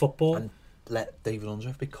first team football. And let David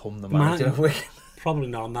Unsworth become the manager of Wigan. Probably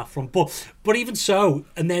not on that front, but even so,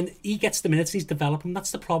 and then he gets the minutes and he's developing.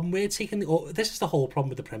 That's the problem. We're taking this is the whole problem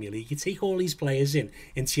with the Premier League. You take all these players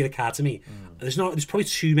into your academy. There's probably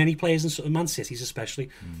too many players in Man City's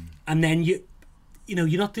especially, and then you're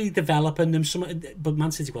not really developing them. But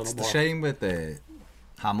Man City got it's the same with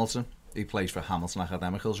Hamilton. He plays for Hamilton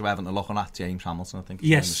Academicals, who Everton are looking at. James Hamilton, I think.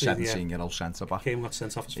 Yes, the 17-year-old centre back. Came got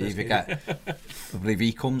sent off his first But if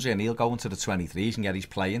he comes in, he'll go into the 23s and get his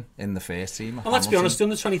playing in the first team. Well, let's be honest, the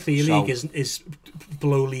under 23 league is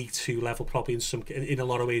below League 2 level, probably in a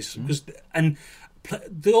lot of ways. And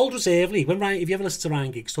the old reserve league, if you ever listen to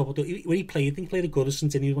Ryan Giggs talk about when he played, I think he played at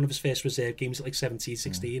Goodison, didn't he? One of his first reserve games at like 17,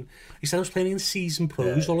 16. He said he was playing in season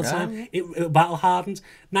pros all the time. It battle hardened.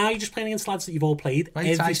 Now you're just playing against lads that you've all played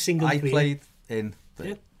every single I played in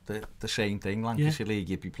the same thing, Lancashire League.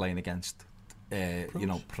 You'd be playing against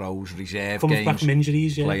pros, reserve coming games. Back from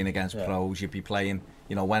injuries, playing against pros. You'd be playing,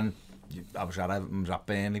 when I was at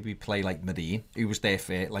Burnley, we play like Marine, who was their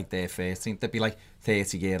first team. They'd be like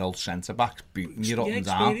 30-year-old centre backs booting you up and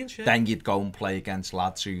down. Yeah. Then you'd go and play against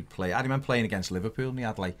lads who'd play. I remember playing against Liverpool, and they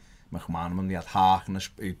had like McManaman, they had Harkness,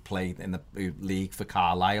 who played in the league for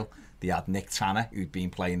Carlisle. They had Nick Tanner, who'd been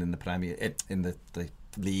playing in the Premier in the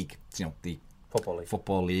league, the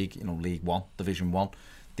football league, League One, Division 1.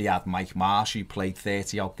 They had Mike Marsh, who played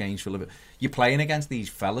 30-odd games for Liverpool. You're playing against these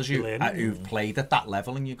fellas who've played at that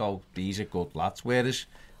level, and you go, these are good lads. Whereas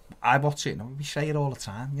I watch it, we say it all the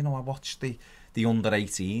time, I watch the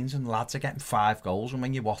under-18s, and lads are getting 5 goals, and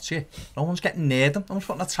when you watch it, no one's getting near them. No one's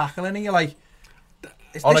putting a tackle in, and you're like...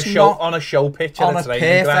 On a show pitch, on a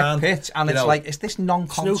perfect pitch, and it's like, is this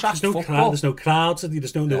non-contact football? There's no crowds,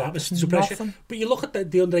 there's no atmosphere, pressure. But you look at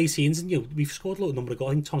the under-18s, and we've scored a little number of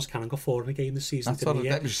goals. I think Thomas Cannon got 4 in a game this season.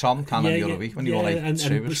 That was Tom Cannon the other week when you were like 2 or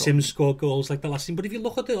something. And Sims scored goals like the last team. But if you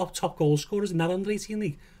look at the top goal scorers in that under-18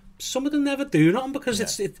 league, some of them never do nothing,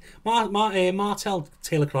 because Martel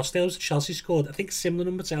Taylor-Crossdale was at Chelsea, scored I think similar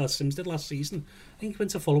number to Ellis Sims did last season. I think he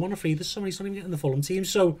went to Fulham on a free this summer. He's not even getting the Fulham team.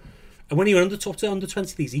 So And when he went up to under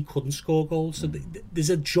 23s, he couldn't score goals. So there's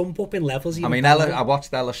a jump up in levels. I mean, I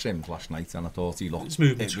watched Ellis Sims last night and I thought he looked...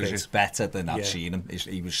 It was just better than I'd seen him.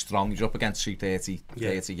 He was strong. He was up against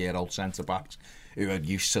 30-year-old centre-backs who are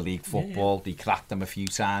used to league football. He cracked them a few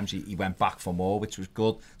times. He went back for more, which was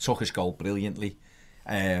good. Took his goal brilliantly.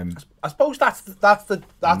 I suppose that's what's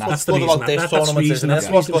good about this tournament, isn't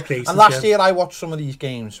it? And last year I watched some of these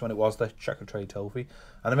games when it was the Checker Trade Toffee, and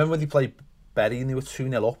I remember when they played Bury and they were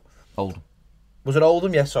 2-0 up. Oldham. Was it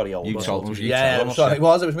Oldham? Yes, sorry, Oldham. You told them. Sorry, it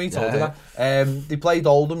was me told you that. They played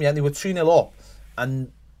Oldham, and they were 2-0 up,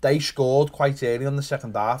 and they scored quite early on the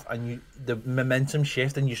second half, and the momentum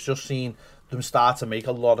shift, and you've just seen them start to make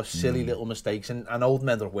a lot of silly little mistakes, and Oldham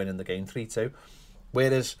ended up winning the game 3-2.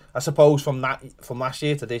 Whereas I suppose from last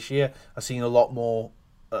year to this year, I've seen a lot more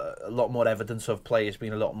evidence of players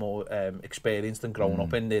being a lot more experienced and grown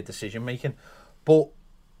up in their decision making. But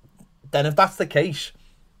then, if that's the case,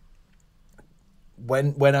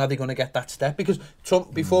 when are they going to get that step? Because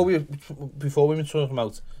before we were talking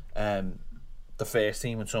about the first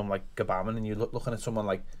team and someone like Gabaman, and you're looking at someone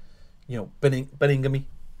like Beningame,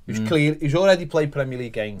 who's already played Premier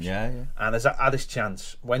League games, and has had his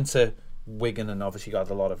chance, went to Wigan and obviously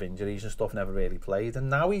got a lot of injuries and stuff, never really played, and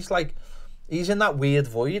now he's in that weird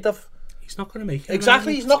void of he's not going to make it.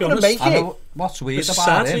 Exactly, he's not going to make it. What's weird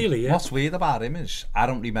about him? What's weird about him is I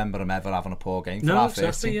don't remember him ever having a poor game for our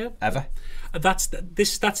first team ever. That's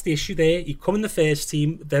the issue there. You come in the first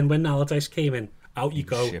team, then when Allardyce came in, out you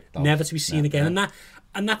go, never to be seen again,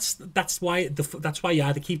 and that's why you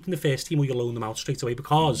either keep them in the first team or you loan them out straight away,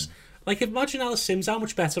 because. Like, imagine Ellis Sims, how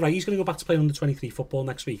much better, right? He's going to go back to playing under 23 football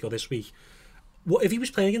next week or this week. What if he was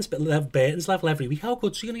playing against Burton's level every week? How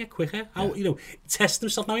good is he going to get quicker? How test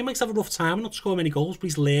himself now? He might have a rough time and not score many goals, but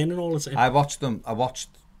he's learning all the time. I watched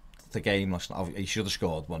the game last night. He should have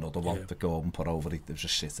scored one other one. The Gordon put over. There was a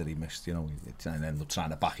sitter he missed. And ended up trying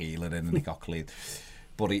to back heel it in, and he got cleared.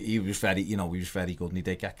 But he was very, he was very good, and he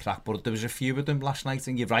did get cracked. But there was a few of them last night,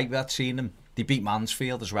 and you're right, we had seen him. They beat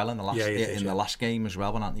Mansfield as well in the last game as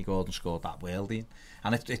well, when Anthony Gordon scored that worldie.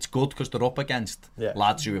 And it's good because they're up against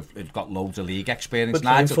lads who have got loads of league experience.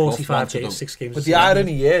 But 45 days, 6 games. But the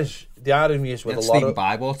irony is with a lot Stephen of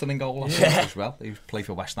Bywater in goal last night as well. He played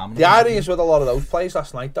for West Ham. The irony is with a lot of those players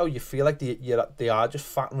last night, though, you feel like they are just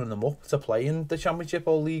fattening them up to play in the Championship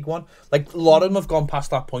or League One. Like, a lot of them have gone past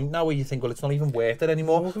that point now where you think, well, it's not even worth it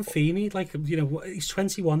anymore. Morgan Feeney, he's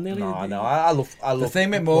 21 nearly. No, I love. The thing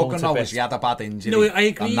with Morgan though is he had a bad injury. No, I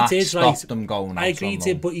agree, and he stopped them going. I agree,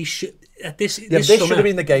 but he should. This should have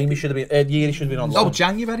been the game. He should have been. He should have been on loan. No,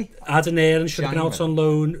 January. Adam Aaron should have been out on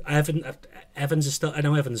loan. Evans is still. I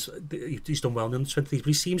know Evans. He's done well in the under 23s, but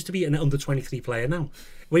he seems to be an under 23 player now.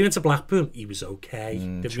 When he went to Blackpool, he was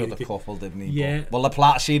okay. Showed a couple, didn't he? Yeah. Well, the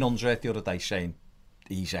Platt seen under it the other day saying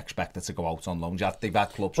he's expected to go out on loan. They've had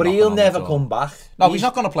clubs, but he'll never come back. No, he's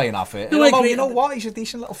not going to play in that fit. No, I agree. You know what? He's a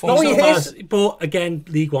decent little footballer. No, he is. But again,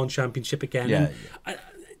 League One Championship again. Yeah.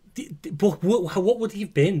 But what would he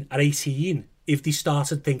have been at 18 if they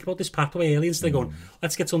started thinking about this pathway early instead of going,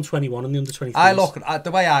 let's get on 21 and the under 23s?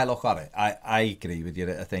 The way I look at it, I agree with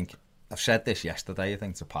you. I think I've said this yesterday, I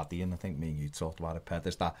think, to Paddy, and I think me and you talked about it, Ped,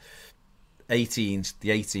 is that the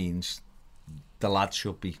 18s, the lads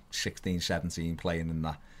should be 16, 17 playing in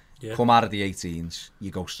that. Yeah. Come out of the 18s,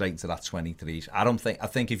 you go straight into that 23s. I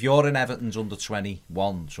think if you're in Everton's under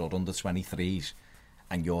 21s or under 23s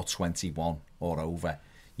and you're 21 or over,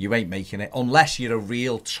 you ain't making it unless you're a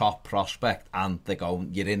real top prospect and they're going,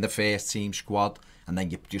 you're in the first team squad, and then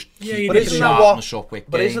you just keep sharpening us up with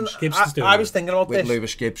games. I was thinking about with this,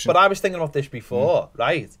 Lewis Gibson. But I was thinking about this before,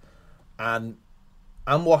 right? And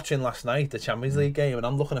I'm watching last night the Champions League game, and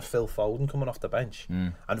I'm looking at Phil Foden coming off the bench.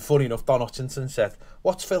 And funny enough, Don Hutchinson said,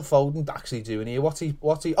 "What's Phil Foden actually doing here? What's he?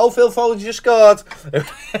 Oh, Phil Foden just scored."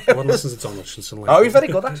 Everyone listens to Don Hutchinson. Oh, he's very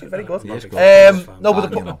good, actually, very good. No,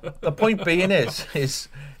 but the point being is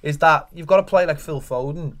that you've got to play like Phil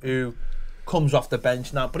Foden, who comes off the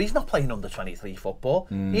bench now, but he's not playing under 23 football.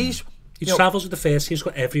 He travels with the first team, he's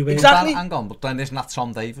got everywhere. Exactly. Hang on, but then isn't that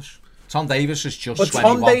Tom Davis? Tom Davis is just 21.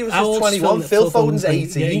 Tom Davis is 21. Phil Foden's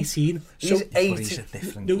 18. 18. He's 18. But he's a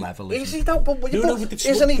different level. Is he though?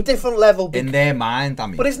 Isn't he different level? In their mind, I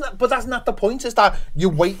mean. But that's not the point. Is that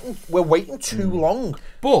we're waiting too long.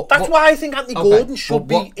 But that's why I think Anthony Gordon should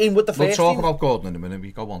be in with the first team. We'll talk about Gordon in a minute.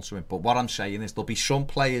 We go on to him. But what I'm saying is there'll be some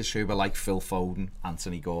players who are like Phil Foden,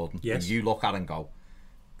 Anthony Gordon. Yes. And you look at and go,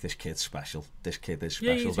 this kid's special. This kid is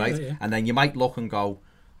special, right? Yeah. And then you might look and go,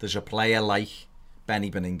 there's a player like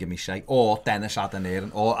Benny Beningame, say, or Dennis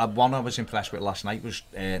Adeniran, or one I was impressed with last night was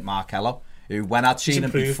Mark Hello, who, when I'd seen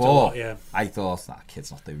him before, I thought, that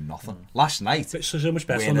kid's not doing nothing. Last night, so much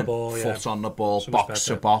better on the ball, foot on the ball, so box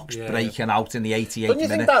to box, breaking out in the 88th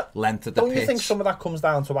minute, length of the pitch. Don't you think some of that comes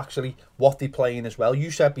down to actually what they're playing as well?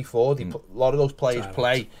 You said before, a lot of those players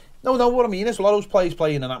play. No, what I mean is a lot of those players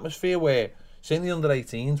play in an atmosphere where, say in the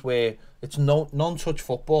under-18s, where it's non-touch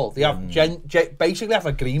football. They have basically have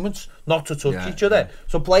agreements not to touch each other.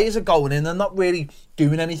 So players are going in and not really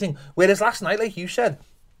doing anything. Whereas last night, like you said,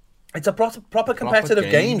 it's a proper competitive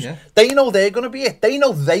games. Yeah. They know they're going to be it. They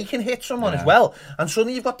know they can hit someone as well. And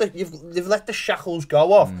suddenly you've let the shackles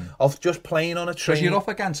go off of just playing on a train. Because you're up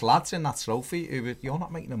against lads in that trophy who you're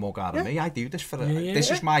not making a mug out of me. I do this for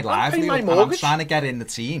this is my livelihood. I'm trying to get in the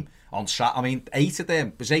team. On I mean, 8 of their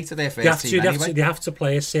first team anyway. They have to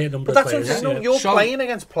play a certain number of players. That's what I'm saying. You're playing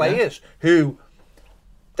against players who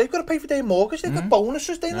they've got to pay for their mortgage. They've got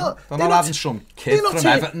bonuses. They're not having some kid from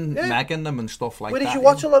Everton nagging them and stuff like that. Whereas you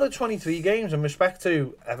watch a lot of 23 games, and respect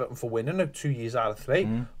to Everton for winning 2 years out of 3,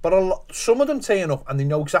 but some of them turn up and they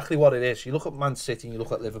know exactly what it is. You look at Man City and you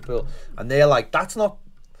look at Liverpool, and they're like, that's not.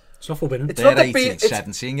 It's not for winning. It's not 18,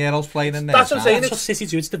 17-year-olds playing in there. That's what I'm saying. That's what City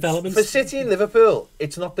do. It's development. For City and Liverpool,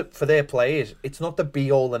 it's not for their players. It's not the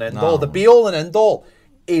be-all and end-all. The be-all and end-all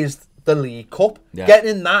is the League Cup, getting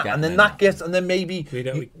in that, and then that gets, and then maybe,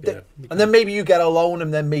 then maybe you get a loan,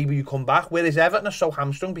 and then maybe you come back. Whereas Everton are so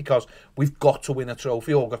hamstrung because we've got to win a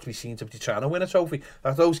trophy, or got to be seen to be trying to win a trophy,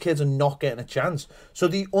 that those kids are not getting a chance. So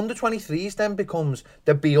the under-23s then becomes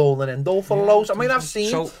the be-all and end-all for loads. I mean,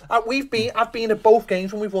 I've been at both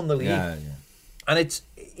games when we've won the league, and it's.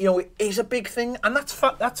 It is a big thing, and that's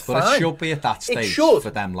fine. But it should be at that stage for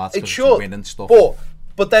them lads. It should win and stuff.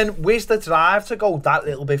 But then, where's the drive to go that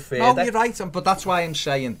little bit further? No, you're right, but that's why I'm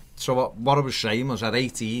saying. So what I was saying was at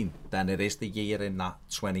 18, then it is the year in that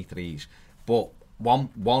 23s. But one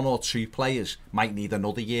or two players might need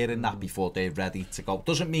another year in that before they're ready to go.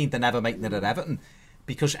 Doesn't mean they're never making it at Everton,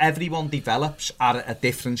 because everyone develops at a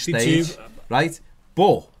different stage, right?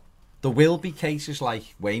 But there will be cases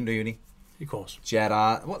like Wayne Rooney. Of course.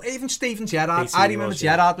 Gerrard, well, even Steven Gerrard. I remember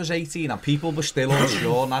Gerrard was 18 and people were still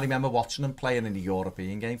unsure. And I remember watching him playing in the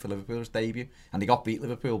European game for Liverpool's debut, and he got beat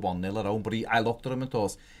Liverpool 1-0 at home. But I looked at him and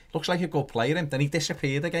thought, looks like a good player. Then he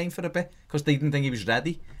disappeared again for a bit because they didn't think he was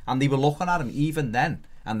ready, and they were looking at him even then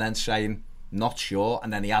and then saying, not sure.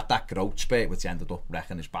 And then he had that growth spurt, which ended up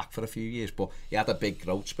wrecking his back for a few years. But he had a big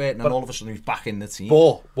growth spurt, and then all of a sudden he was back in the team.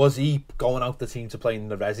 But was he going out the team to play in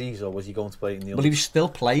the Resis, or was he going to play in the? Well, he was still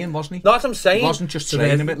playing, wasn't he? No, that's what I'm saying. He wasn't just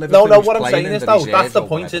training with Liverpool. No. What I'm saying is, though, that's the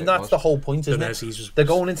point, isn't that's the whole point, isn't it? They're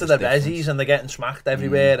going into the Resis and they're getting smacked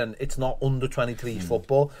everywhere, and it's not under 23s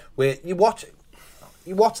football. Where you watch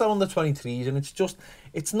that under 23s, and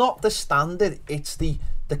it's not the standard. It's the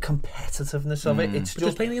competitivenhave of it. It's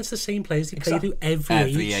just playing against the same players they play through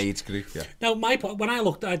every age group. Yeah. Now, when I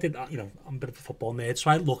looked, I did. I'm a bit of a football nerd,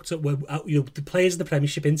 so I looked at the players in the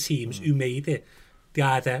Premiership in teams who made it. They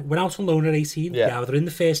either went out on loan at 18, they either in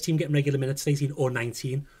the first team getting regular minutes at 18 or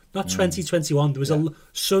 19. Not 2021. There was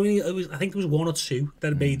so many. I think there was one or two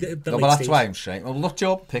that made it. But that's why I'm saying. Well, look,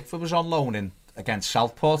 Joe Pickford was on loan against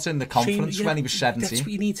Southport in the conference when he was 17. That's what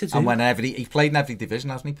you need to do. And whenever he played in every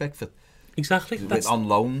division, hasn't he, Pickford? Exactly. On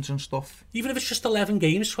loans and stuff. Even if it's just 11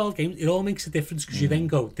 games, 12 games, it all makes a difference because you then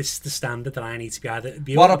go, this is the standard that I need to be either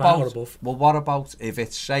be or above. Well, what about if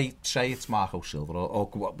it's, say it's Marco Silva,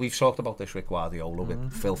 or we've talked about this with Guardiola,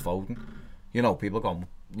 with Phil Foden. People are going,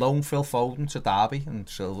 loan Phil Foden to Derby, and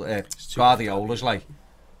Guardiola's like,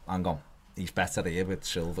 hang on, he's better here with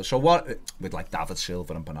Silva. So what, with like David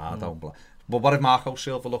Silva and Bernardo, but what if Marco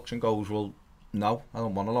Silva looks and goes, well, no, I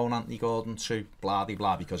don't want to loan Anthony Gordon to blah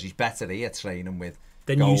because he's better here training with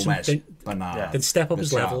Gomez, Bernardo. Then step up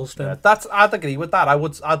his levels. Then I'd agree with that.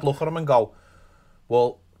 I'd look at him and go,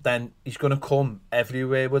 well, then he's going to come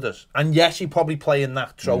everywhere with us. And yes, he'd probably play in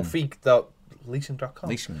that trophy, the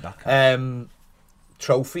leasing.com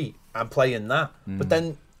trophy, and play in that. But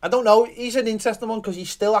then I don't know. He's an interesting one because he's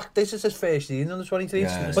still this is his first season on the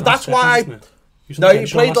 23s. But that's why. He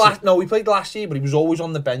played last year, but he was always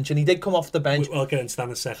on the bench, and he did come off the bench. I'll get him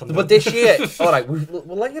stand a second. But this year, all right,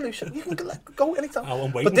 we'll let you loose. You can go anytime.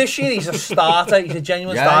 I'm waiting. But this year, he's a starter. He's a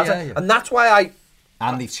genuine starter, and that's why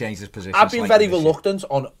And they've changed his position. I've been very reluctant.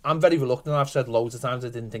 I'm very reluctant. I've said loads of times I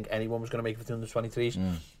didn't think anyone was going to make it to the 23s.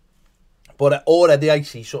 But already I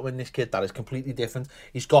see something in this kid that is completely different.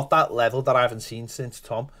 He's got that level that I haven't seen since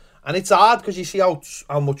Tom, and it's hard because you see how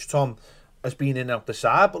much Tom has been in and out the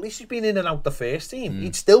side, but at least he's been in and out the first team.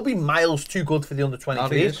 He'd still be miles too good for the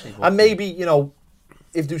under-23s. And maybe,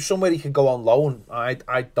 if there's somewhere he could go on loan, I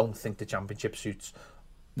don't think the Championship suits.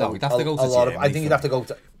 No, he'd have to go to Germany. I think he'd have to go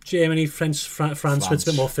to... Germany, France, France, where it's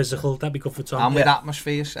a bit more physical. That'd be good for Tom. And with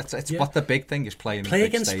atmospheres, it's what the big thing is playing. Play in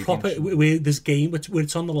against big proper, where there's game, where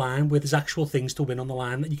it's on the line, where there's actual things to win on the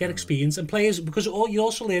line. You get experience and players, because you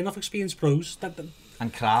also learn off experienced pros.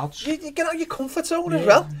 And crowds. You get out of your comfort zone as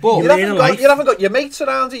well. But you haven't got your mates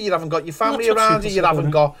around you, you haven't got your family around you haven't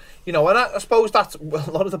got, and I suppose that's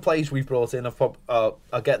a lot of the players we've brought in are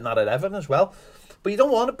getting that at Everton as well. But you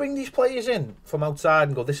don't want to bring these players in from outside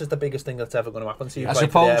and go, this is the biggest thing that's ever going to happen to you. I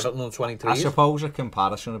suppose a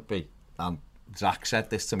comparison would be, and Zach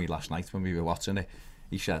said this to me last night when we were watching it,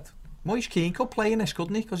 he said, Moise Keane could play in this,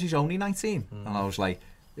 couldn't he? Because he's only 19. And I was like,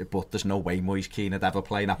 but there's no way Moise Keane would ever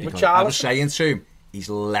play that. Because I was saying to him, he's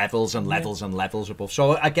levels and levels and levels above.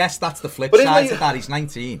 So I guess that's the flip side of that. He's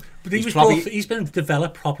 19. But he's been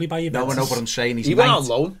developed properly by Juventus. No, but I'm saying he went on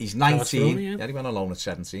loan. He's 19. Yeah, he went on loan at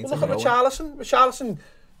 17. Well, look at Richarlison.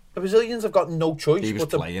 The Brazilians have got no choice but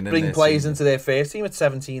to bring players into their first team at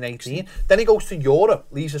 17, 18. Then he goes to Europe,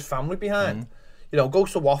 leaves his family behind.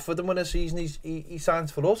 Goes to Watford, and when a season he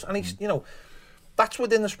signs for us, and he's that's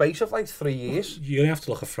within the space of like 3 years. You only have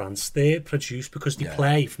to look at France. They're produced because they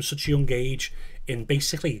play from such a young age in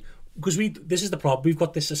basically, because this is the problem, we've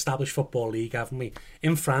got this established football league, haven't we?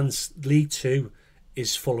 In France, League 2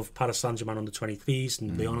 is full of Paris Saint-Germain under 23s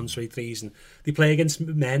and Lyon under 23s, and they play against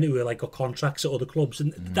men who are like got contracts at other clubs,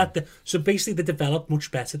 and so basically they develop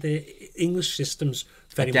much better. The English system's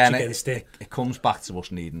very much against it. It comes back to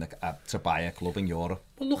us needing to buy a club in Europe.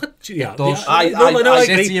 Well, look at I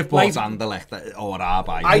City have bought Anderlecht or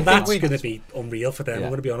RB. I think that's going to be unreal for them. I'm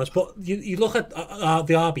going to be honest, but you look at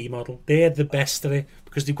the RB model. They're the best at it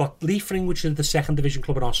because they've got Liefering, which is the second division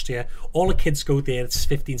club in Austria. All the kids go there. It's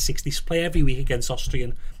 15, 16, play every week against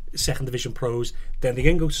Austrian second division pros. Then they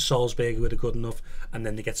can go to Salzburg, who are good enough, and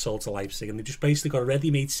then they get sold to Leipzig, and they just basically got a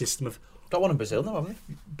ready-made system of. Got one in Brazil now, haven't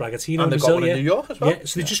they? Bragantino, and they've got one in New York as well. Yeah,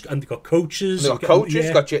 so they've got coaches. They've got coaches.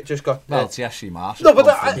 Well, it's Jesse Marshall. No, but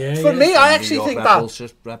for me, I actually think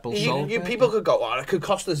that people could go, it could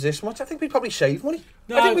cost us this much. I think we'd probably save money.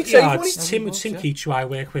 No, I think we'd save money. Tim Keach, who I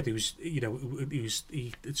work with,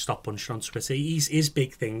 he stopped punching on Twitter. His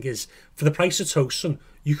big thing is, for the price of Tosun,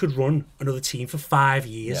 you could run another team for 5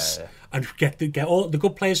 years and get all the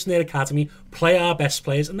good players from their academy, play our best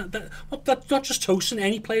players, and that's not just Tosun.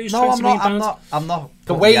 Any player who's £20 million. I'm not.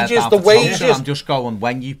 The wages. I'm just going,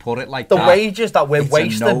 when you put it like the that, wages that we're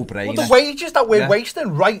wasting. No-brainer. The wages that we're wasting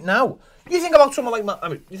right now. You think about someone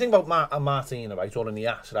like you think about Martina, right, or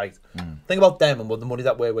Nias, right? Think about them and the money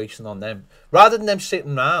that we're wasting on them. Rather than them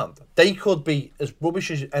sitting around, they could be as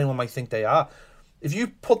rubbish as anyone might think they are. If you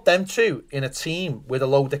put them two in a team with a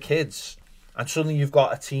load of kids, and suddenly you've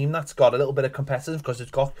got a team that's got a little bit of competitive because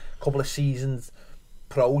it's got a couple of seasoned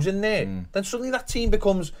pros in there, then suddenly that team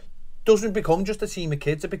doesn't become just a team of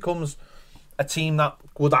kids. It becomes a team that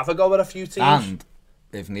would have a go at a few teams. And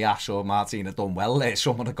if Nias or Martin have done well there,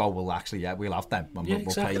 someone will go, well, actually, we'll have them. We'll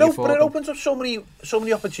exactly. pay you for but it them. opens up so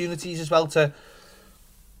many opportunities as well to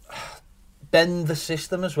bend the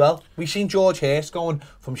system as well. We've seen George Hurst going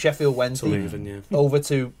from Sheffield Wednesday over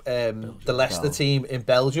to the Leicester team in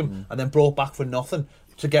Belgium and then brought back for nothing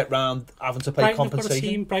to get round having to pay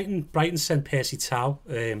compensation. Brighton sent Percy Tau,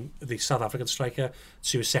 the South African striker,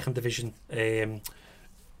 to a second division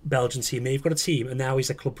Belgian team. They've got a team, and now he's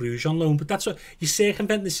at Club Brugge on loan. But that's what you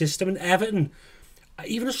circumvent the system, and Everton,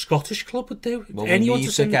 even a Scottish club would do. Well, we need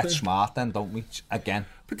to get smart then, don't we? Again.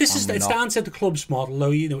 But it's down to the club's model,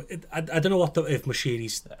 though. I don't know if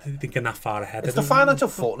Mashiri's thinking that far ahead. It's the financial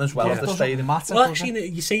footing as well as the stadium. Well, actually,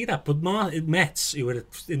 you say that, but Mets, who are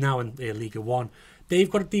now in Liga 1, they've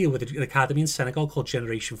got a deal with an academy in Senegal called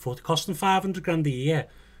Generation Foot. It costs them $500,000 a year,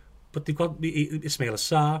 but they've got Ismail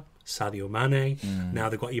Assar, Sadio Mane. Now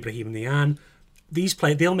they've got Ibrahim Niane. These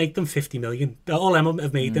players, they'll make them 50 million. All them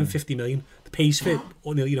have made them 50 million. The pays for it,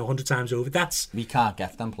 100 times over. We can't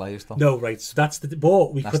get them players though. No, right. So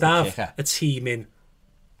but we could have a team in.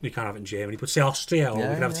 We can't have it in Germany, but say Austria, or we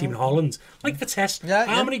could have a team in Holland. Like Vitesse.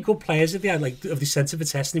 How many good players have they had? Have they sent to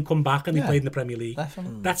Vitesse and they've come back and they played in the Premier League?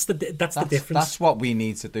 Definitely. That's the difference. That's what we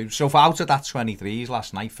need to do. So out of that 23s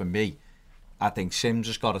last night, for me, I think Sims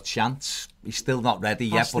has got a chance. He's still not ready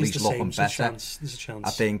yet, but he's looking better. There's a chance. I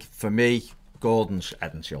think for me, Gordon's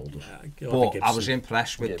head and shoulders. But I was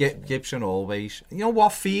impressed with Gibson always. You know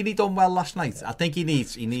what? Feely done well last night. I think he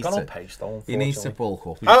needs to bulk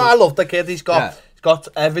up. I love the kid. He's got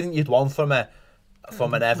everything you'd want from a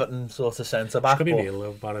from an Everton sort of centre back. He's going to be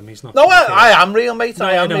real about him. He's not. No, I am real, mate. No,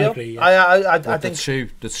 I am real. I agree, yeah. I think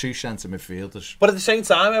the two centre midfielders. But at the same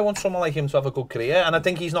time, I want someone like him to have a good career, and I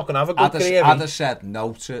think he's not going to have a good career. I'd have said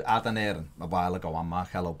no to Adam Aaron a while ago on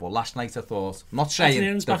Marcelo, but last night I thought, I'm not saying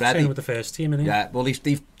Aaron's they're back ready. with the first team, isn't he? Yeah, well,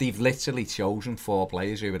 they've literally chosen 4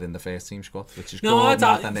 players who were in the first team squad, which is Gordon,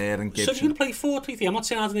 Adam Aaron, Gibson. So you're going to play 4-3-3. I'm not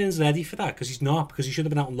saying Adam Aaron's ready for that, because he's not, because he should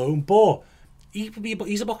have been out on loan, but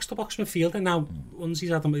he's a box-to-box midfielder now. Once he's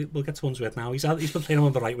had him, we'll get to Unsworth now. He's been playing him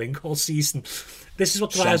on the right wing all season. This is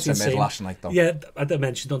what the Ryan's been saying last night, though. Yeah, I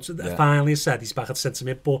mentioned finally said he's back at centre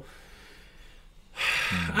mid, but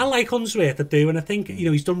I like Unsworth, I do, and I think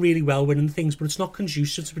he's done really well winning things, but it's not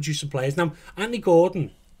conducive to producing players. Now, Anthony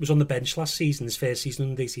Gordon was on the bench last season, his first season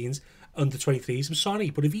under 18s, under 23s. I'm sorry,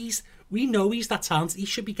 but if we know he's that talented, he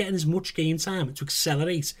should be getting as much game time to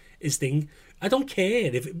accelerate his thing. I don't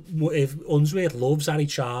care if Unsworth loves Harry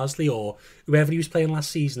Charsley or whoever he was playing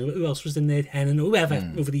last season, who else was in there, Hennon, whoever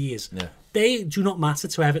over the years. Yeah. They do not matter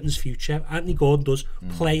to Everton's future. Anthony Gordon does.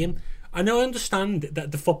 Play him. I understand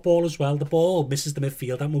that the football as well, the ball misses the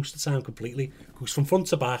midfield most of the time completely, goes from front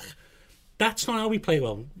to back. That's not how we play.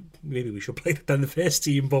 Well, maybe we should play that in the first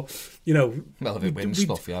team, but well, if it wins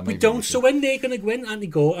stuff, yeah, maybe we don't. So when they're going to win, I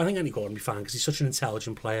think Anthony Gordon will be fine because he's such an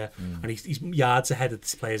intelligent player and he's yards ahead of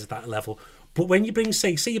the players at that level. But when you bring,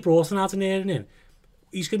 say you brought an Adam Aaron in,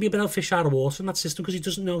 he's going to be a bit of a fish out of water in that system because he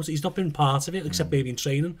doesn't know, he's not been part of it except maybe in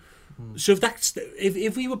training. So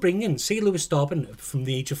if we were bringing, say, Lewis Dobbin from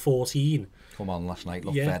the age of 14. Come on, last night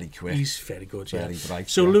looked very quick. He's very good, very bright.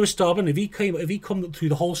 So Lewis Dobbin, if he come through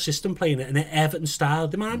the whole system playing it in an Everton style,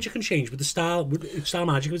 the manager can change, but the style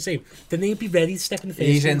manager can be the same. Then they'd be ready to step in the face.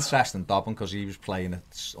 He's interesting, Dobbin, because he was playing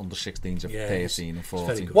at under 16s at 13 and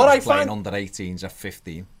 14. What I playing find under 18s at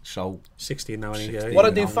 15. So 16 now. 16 what I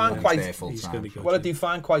do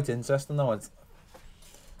find quite interesting though, it's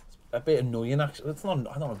a bit annoying actually. It's not.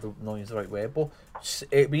 I don't know if the annoying is the right word, but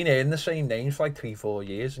being hearing the same names for like 3-4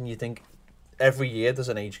 years, and you think every year there's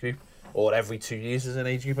an age group, or every 2 years there's an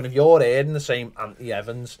age group, and if you're hearing the same Anthony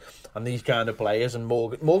Evans and these kind of players, and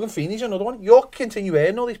Morgan Feeney's another one, you'll continue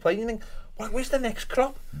hearing all these players. You think, where's the next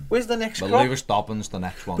crop? Where's the next crop? Lewis Dobbin's the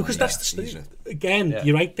next one. Because that's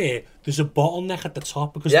you're right there. There's a bottleneck at the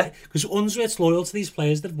top because Unsworth's loyal to these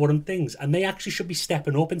players that have won things, and they actually should be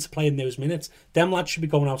stepping up into playing those minutes. Them lads should be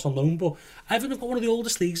going out on loan. But Everton have got one of the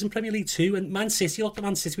oldest leagues in Premier League 2, and Man City, look at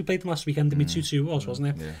Man City, we played them last weekend, didn't we? 2-2 wasn't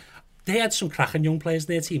it? Yeah. They had some cracking young players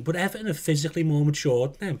in their team, but Everton are physically more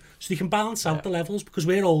matured than them. So they can balance out the levels because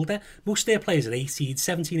we're older. Most of their players are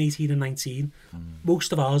 17, 18 and 19.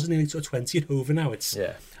 Most of ours are nearly 20 and over now. It's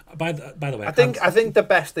by the way, I think the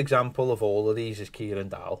best example of all of these is Kieran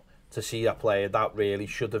Dowell. To see that player that really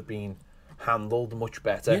should have been handled much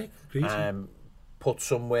better, put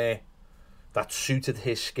somewhere that suited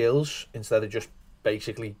his skills instead of just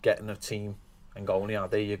basically getting a team and going,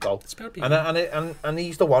 there you go. And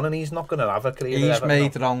he's the one, and he's not going to have a career. He's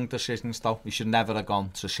made wrong decisions, though. He should never have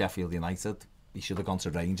gone to Sheffield United. He should have gone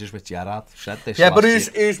to Rangers with Gerrard. Said this but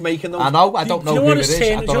who's making those? I know. I don't know who it is.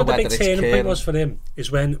 I don't know the whether big it's turning point was for him is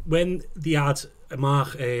when they had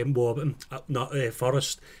Mark Warburton, not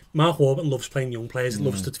Forrest. Mark Warburton loves playing young players,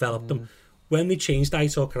 loves to develop them. When they changed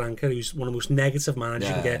Aitor Karanka, who's one of the most negative managers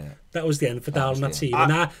you can get, that was the end for Dowell and that team.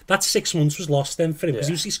 And that 6 months was lost then for him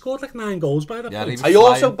because he scored like 9 goals by that point. I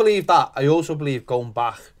also believe going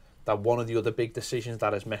back that one of the other big decisions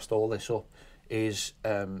that has messed all this up is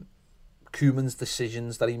Koeman's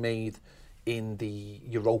decisions that he made in the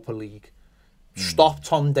Europa League. Stop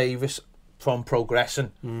Tom Davis from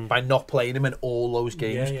progressing by not playing him in all those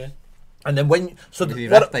games. And then what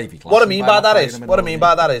I mean by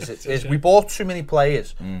that is we bought too many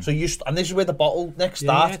players. So and this is where the bottleneck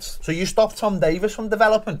starts. So you stop Tom Davis from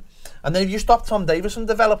developing, and then if you stop Tom Davis from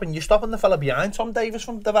developing, you're stopping the fella behind Tom Davis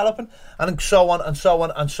from developing, and so on and so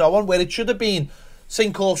on and so on. Where it should have been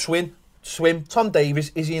sink or swim. Tom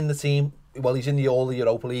Davis, is he in the team? Well, he's in all the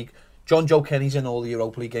Europa League. John Joe Kenny's in all the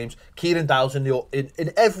Europa League games. Kieran Dowell's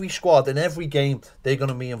in every squad, in every game, they're going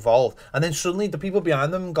to be involved. And then suddenly the people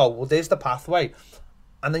behind them go, well, there's the pathway.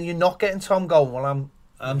 And then you're not getting Tom going, well,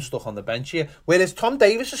 I'm stuck on the bench here. Whereas Tom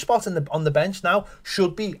Davis' spot on the bench now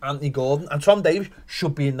should be Anthony Gordon, and Tom Davis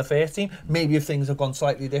should be in the first team. Maybe if things have gone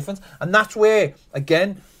slightly different. And that's where,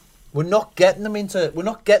 again, we're not getting them into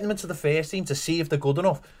the first team to see if they're good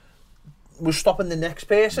enough. We're stopping the next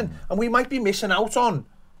person, and we might be missing out on.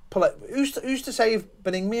 Who's to say if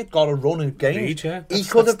Benigni had got a run of games? He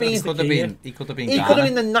could have been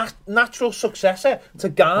the natural successor to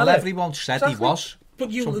Garner. Well, everyone said he was. But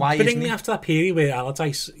Benigni after that period where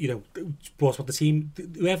Allardyce, brought up the team,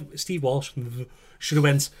 whoever Steve Walsh should have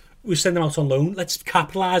went, we send him out on loan. Let's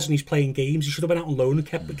capitalise on he's playing games. He should have been out on loan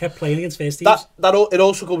and kept playing against first teams. It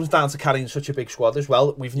also comes down to carrying such a big squad as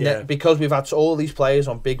well. Because we've had all these players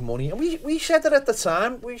on big money, and we said it at the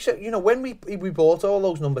time. We said, when we bought all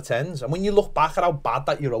those number 10s, and when you look back at how bad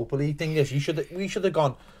that Europa League thing is, we should have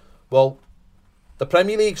gone, well, the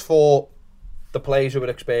Premier League's for the players who are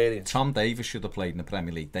experienced. Tom Davies should have played in the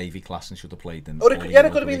Premier League. Davy Klassen should have played in. It could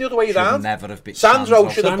have been the other way around. Never have been. Sandro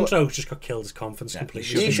just got killed his confidence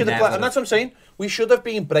completely. He should have played, and that's what I'm saying. We should have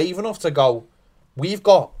been brave enough to go, we've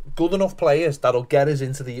got good enough players that'll get us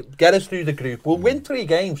through the group. We'll win 3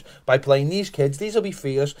 games by playing these kids. These will be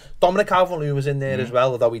fearless. Dominic Calvert-Lewin was in there as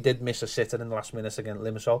well, although he did miss a sitter in the last minute against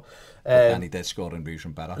Limassol. And he did score in Bruce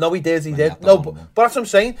and better. No, he did. No, but that's what I'm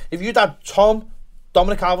saying. If you'd had Tom,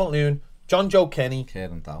 Dominic Calvert-Lewin, John Joe Kenny,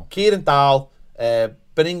 Kieran Dahl,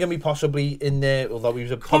 Beningame possibly in there, although he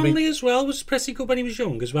was Conley as well was pretty good when he was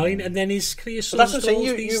young as well, and then his career. But that's what I'm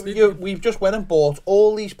saying. We've just went and bought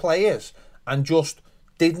all these players and just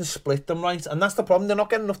didn't split them right, and that's the problem. They're not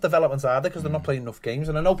getting enough development either because they're not playing enough games.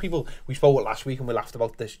 And I know we spoke about last week and we laughed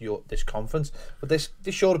about this conference, but this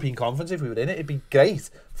European conference, if we were in it, it'd be great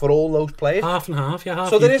for all those players. Half and half, yeah.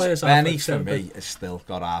 So there is Benny for me has still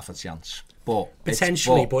got half a chance. But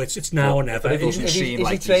potentially, but it's now or never. Is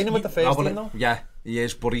he training with the first team though? Yeah, he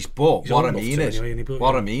is. But what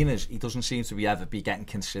I mean is he doesn't seem to ever be getting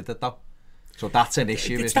considered though. So that's an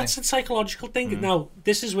issue, isn't it? That's a psychological thing. Now,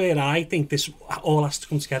 this is where I think this all has to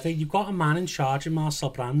come together. You've got a man in charge of Marcel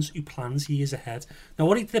Brands who plans years ahead. Now,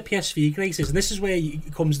 what he did at PSV great is, and this is where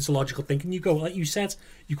it comes into logical thinking. You go, like you said,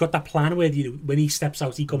 you've got that plan where when he steps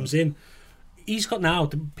out, he comes in. He's got now,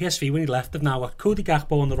 the PSV when he left, they've now got Cody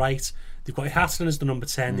Gakpo on the right. They've got Hatton as the number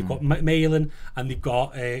 10. They've got Malin, and they've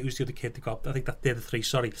got who's the other kid? They've got, I think they're the 3.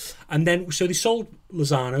 Sorry, and then so they sold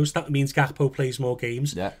Lozano, so that means Gakpo plays more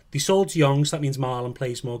games. Yeah. They sold Young, so that means Marlon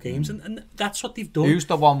plays more games, and that's what they've done. Who's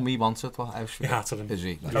the one we wanted? Hatton. Is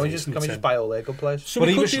he? Can we just buy all their good players? So but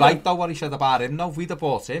he was right though. What he said about him. No, if we'd have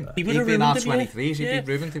bought him, he'd been our 23s. He'd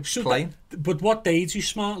be ruined. He'd be playing. But what they do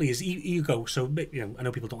smartly is you go. So I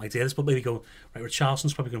know people don't like to hear this, but maybe go right.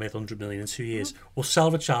 Richarlison's probably going to make 100 million in 2 years. We'll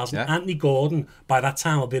sell Richarlison. Yeah. Anthony Gordon by that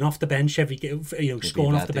time will be off the bench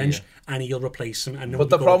scoring off the bench, and he'll replace him. And but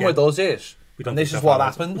the problem with us is, and this is what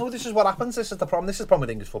happens. No, this is what happens. This is the problem. This is the problem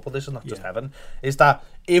with English football. This is not just heaven. Is that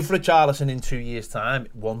if Richarlison in 2 years' time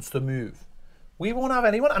wants to move, we won't have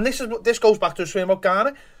anyone. And this goes back to the stream about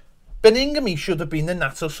Ghana. Beningame should have been the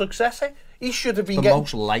natural successor. He should have been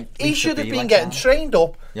getting trained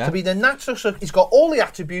up to be the natural successor. He's got all the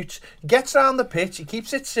attributes. Gets around the pitch. He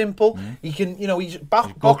keeps it simple. He can, he's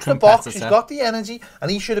box to box. He's got the energy, and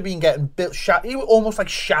he should have been getting built. He was almost like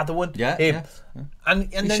shadowing him. Yeah.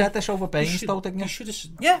 And you then said this over Baines, though, didn't you?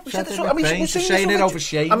 We said this over Baines. We're saying it over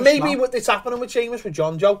Seamus. And maybe it's happening with Seamus with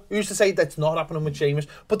John Joe. Who's to say that's not happening with Seamus?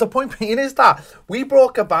 But the point being is that we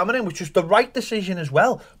brought Gabama in, which was the right decision as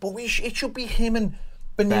well. But it should be him and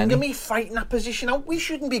Beningame fighting that position out. We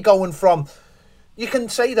shouldn't be going from. You can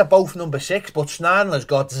say they're both number 6, but Snarner's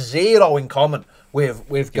got 0 in common with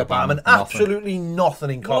Gabama, and absolutely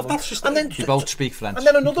nothing in common. And then you both speak French. And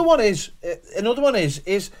then another one is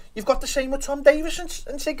you've got the same with Tom Davies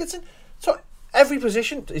and Sigurdsson. So every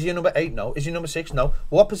position, is he number 8? No. Is he number 6? No.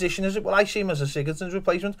 What position is it? Well, I see him as a Sigurdsson's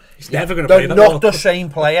replacement. He's never going to play that. They're not the same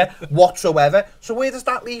player whatsoever. So where does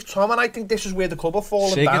that leave Tom? And I think this is where the club are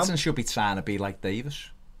falling down. Sigurdsson should be trying to be like Davies,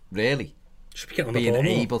 really. Should be being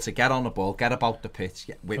able to get on the ball, get about the pitch,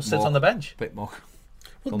 sit on the bench. Bit more.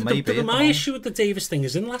 Well, my issue with the Davis thing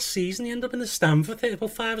is in last season he ended up in the stand for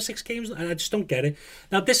about 5 or 6 games, and I just don't get it.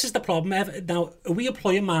 Now this is the problem. Now are we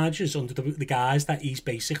employing managers under the guys that he's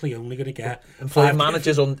basically only going to get? Employing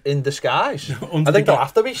managers in disguise. I think they'll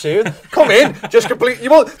have to be soon. Come in, just complete.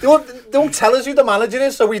 You won't tell us who the manager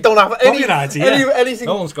is, so we don't have anything.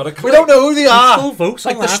 No one's got a clue. We don't know who they are. Full votes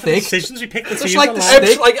like the stick. Decisions we pick the just team like the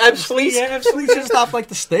stick, like Eb Sleet. Yeah, Eb Sleet just have like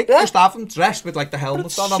the stick. Just have them dressed with like the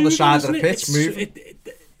helmets on the side of the pitch, moving.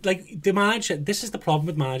 Like the manager, this is the problem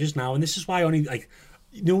with managers now, and this is why only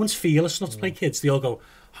no one's fearless not to play kids. They all go,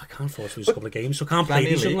 I can't afford to lose a couple of games, so I can't play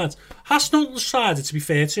these young lads. Hasn't decided, to be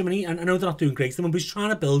fair to him, and I know they're not doing great to them, but he's trying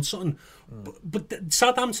to build something. But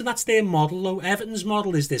Southampton, that's their model though. Everton's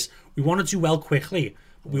model is this: we want to do well quickly,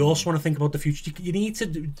 We also want to think about the future. You need to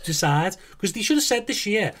decide, because they should have said this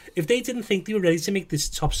year, if they didn't think they were ready to make this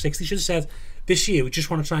top 6, they should have said this year we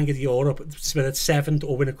just want to try and get Europe, whether it's 7th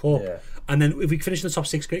or win a cup. Yeah. And then if we finish in the top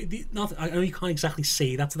 6, great. I know you can't exactly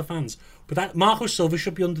say that to the fans, but that Marco Silva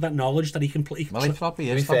should be under that knowledge that he can play. Well, he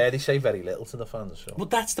probably is. To be fair, they say very little to the fans. So.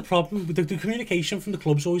 But that's the problem. The communication from the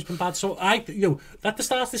club's always been bad. So at the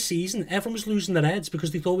start of the season, everyone was losing their heads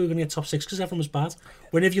because they thought we were going to get top 6 because everyone was bad.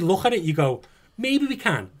 When if you look at it, you go, maybe we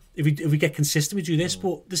can. If we get consistent, we do this.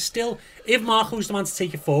 But there's still, if Marco's the man to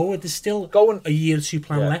take it forward, there's still a year or 2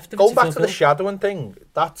 plan left. Going back to the shadowing thing,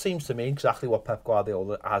 that seems to me exactly what Pep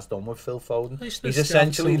Guardiola has done with Phil Foden. He's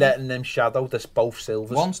essentially letting them shadow both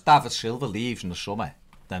Silvers. Once David Silva leaves in the summer,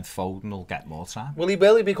 then Foden will get more time. Well, he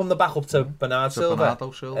will. Become the backup to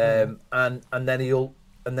Bernardo Silva.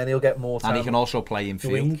 And then he'll get more time. And he can also play in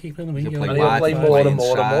field. He'll play more and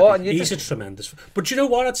more. And he's a tremendous. But you know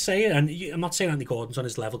what I'd say, and I'm not saying Anthony Gordon's on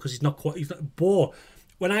his level because he's not quite. But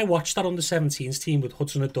when I watched that under-17s team with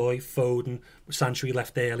Hudson-Odoi, Foden, Sancho he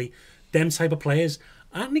left early, them type of players,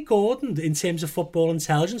 Anthony Gordon, in terms of football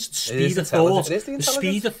intelligence, the speed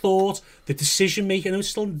of thought, the decision making, I'm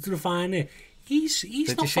still refining it. He's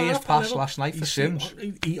Did not you see his pass last night for Sims?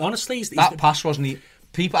 Honestly, that pass wasn't.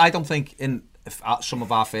 People, I don't think if some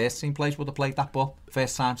of our first team players would have played that ball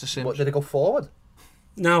first time to Sims. What, did it go forward?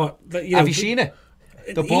 No, have you seen it?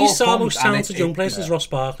 He's our most talented young player since Ross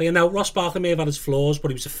Barkley. And now Ross Barkley may have had his flaws,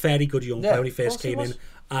 but he was a very good young player when he first came in.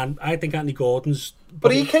 And I think Anthony Gordon's.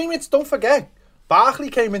 But he came in. Don't forget. Barkley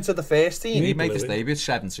came into the first team. He made his debut at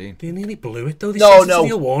 17. They nearly blew it though.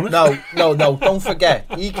 No, don't forget.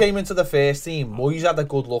 He came into the first team. Moyes had a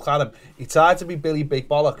good look at him. He tried to be Billy Big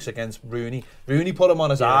Bollocks against Rooney. Rooney put him on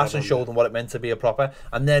his arse and showed him what it meant to be a proper.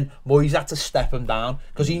 And then Moyes had to step him down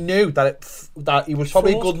because he knew that he was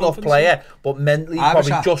probably a good enough player, but mentally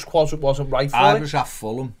wasn't right for it. I was at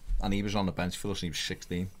Fulham and he was on the bench for us and he was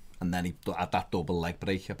 16. And then he had that double leg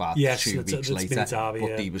break about 2 weeks later.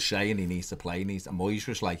 But he was saying he needs to play. And Moyes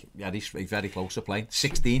was like, he's very close to playing.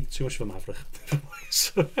 16. Too much for Maverick.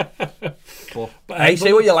 but I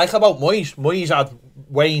say what you like about Moyes. Moyes had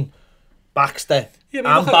Wayne, Baxter, and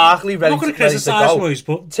Barkley ready to go. I'm not going to criticise Moyes,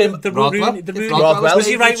 but Tim Rodwell. Was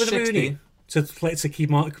he right with Rooney? To keep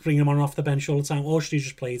bringing him on and off the bench all the time, or should he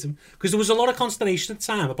just played him? Because there was a lot of consternation at the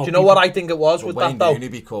time about. Do you know what I think it was with Wayne that though? Do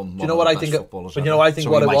you know what I think? But you know I think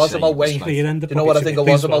what it was about Wayne. Do you know what I think it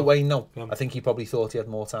was about Wayne? No, I think he probably thought he had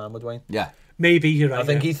more time with Wayne. Yeah, maybe you're right. I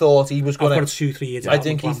think he thought he was going to 2-3 years. I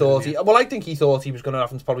think he thought he was going to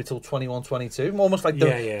have him probably till 21, 22, almost like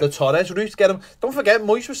the Torres route. Get him. Don't forget,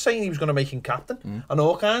 Moyes was saying he was going to make him captain and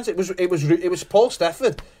all kinds. It was Paul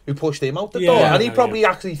Stefford who pushed him out the door, and he probably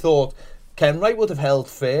actually thought Kenwright would have held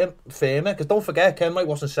firmer, because don't forget, Kenwright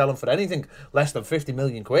wasn't selling for anything less than 50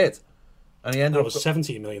 million quid. And he ended up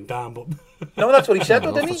 17 million down, but no, that's what he said,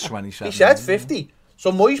 didn't he? He said 50.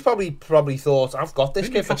 So Moyes probably thought, I've got this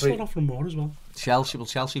kid for 3. Offering more as well.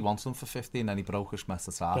 Chelsea wanted him for 50, and then he broke his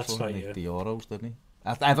metatarsal the Euros, didn't he?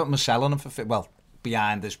 Everton was selling him for 50. Well,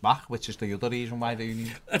 behind his back, which is the other reason why they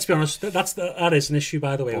need. Let's be honest, that is an issue,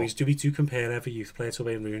 by the way. We do compare every youth player to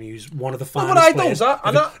Wayne Rooney, who's one of the finest players.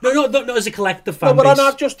 No, as a collective fan base. But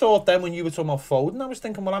I just thought then when you were talking about Foden, I was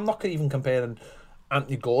thinking, well, I'm not even comparing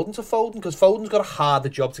Anthony Gordon to Foden, because Foden's got a harder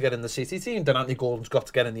job to get in the City team than Anthony Gordon's got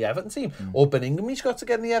to get in the Everton team, or Benningham's got to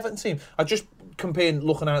get in the Everton team. I just comparing,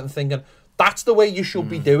 looking at it and thinking, that's the way you should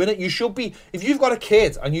be doing it. You should be, if you've got a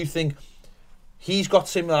kid and you think he's got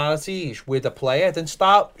similarities with a player, then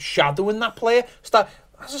start shadowing that player. As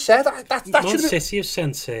I said, that should be... City have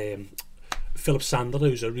sent Philip Sander,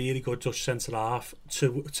 who's a really good Dutch centre-half,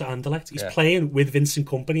 to Anderlecht. He's playing with Vincent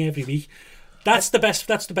Kompany every week. That's the best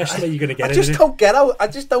way you're going to get I just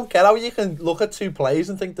don't get how you can look at two players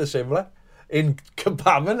and think they're similar. In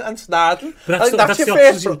Kapaman and Snarden. But that's your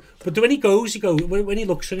first. But when he goes, when he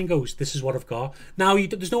looks at it and goes, this is what I've got. Now,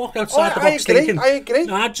 there's no outside the box thinking. I agree.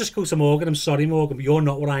 No, I'd just go to Morgan, I'm sorry, Morgan, but you're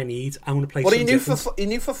not what I need. I'm going to play something different. He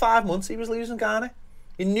knew for 5 months he was losing Ghana.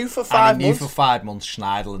 He knew for 5 months. He knew for 5 months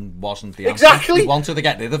Schneiderlin wasn't the answer. Exactly. He wanted to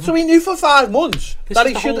get rid of him. So he knew for 5 months that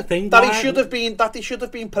he should have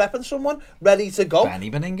been prepping someone ready to go.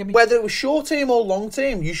 Benny Benningham. Whether it was short term or long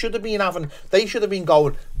term, they should have been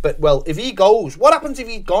going. But well, if he goes, what happens if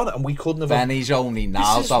he'd gone and we couldn't have? Benny's only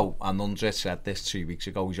now though, and Andre said this 2 weeks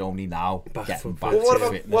ago. He's only now getting back to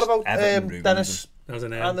fitness. What about Dennis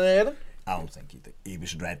and Aaron? I don't think he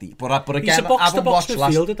was ready. But again,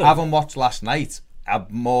 having watched last night, I'm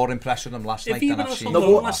more impressed with him last night than I've seen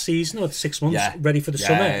last season or 6 months ready for the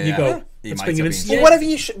summer. You go, let's bring him in. Well,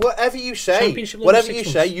 whatever you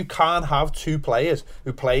say, you can't have two players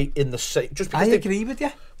who play in the same. I agree with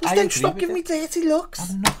you. Don't stop giving me dirty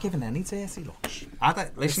looks. I'm not giving any dirty looks.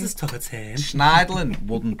 Listen, This took a turn. Schneidlin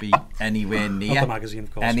wouldn't be anywhere near the magazine,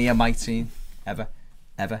 of course. any of my team ever.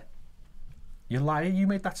 You liar! You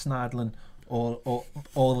made that Snidlin all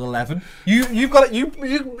 11. You got it.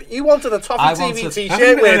 You wanted a Toffee TV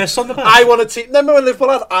T-shirt with I want a team. Remember when Liverpool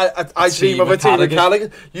had I dream of a team of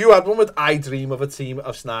Carragher? You had one with I dream of a team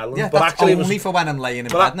of Snidlin. Yeah, but that's actually only for when I'm laying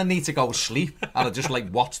in bed and I need to go to sleep and I just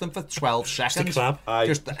like watch them for 12 seconds.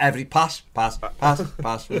 Just every pass, just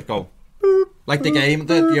go. Like the game,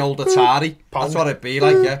 the old Atari. That's what it'd be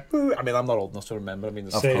like, yeah. I mean, I'm not old enough to remember. I mean,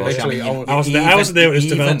 of course. I wasn't there. It was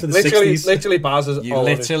developed in the 60s. Literally, Baz is you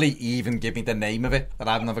literally even give me the name of it, but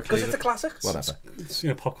I've never. Because it's a classic. Whatever. It's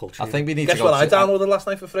pop culture. I think we need Guess to go. Guess what I downloaded last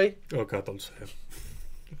night for free? Oh God, don't say it.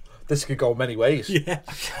 This could go many ways. Yeah.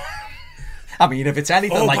 I mean, if it's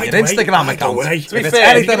anything like your Instagram account, if it's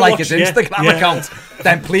fair, anything like his Instagram account,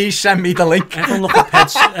 then please send me the link. Everyone look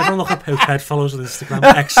at Ped follows on Instagram.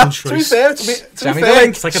 Excellent choice. To be fair, send me the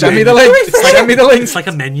link. Send me the link. Send me the link. It's like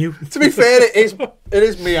a menu. To be fair, it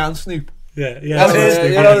is me and Snoop. Yeah. You know what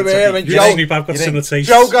I mean? Snoop, I've got similar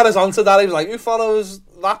tastes. Joe got us onto that. He was like, "Who follows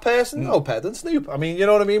that person?" Oh, Ped and Snoop. I mean, you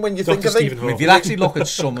know what I mean? When you think of it, if you actually look at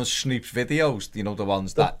some of Snoop's videos, you know the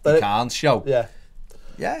ones that he can't show. Yeah.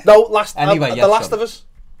 No, anyway, The Last of Us.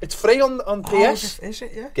 It's free on PS. Is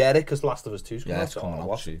it? Yeah. Get it, because Last of Us 2's coming out. It's coming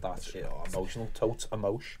out. That's emotional, totes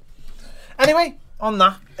emotion. Anyway, on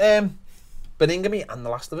that, Beningame and The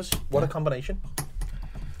Last of Us. What a combination.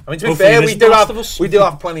 I mean, to be fair, we do have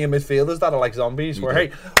plenty of midfielders that are like zombies.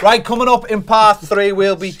 Right, coming up in part 3,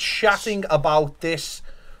 we'll be chatting about this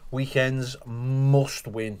weekend's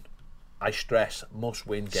must-win. I stress,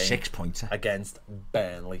 must-win game. 6-pointer against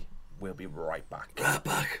Burnley. We'll be right back. I've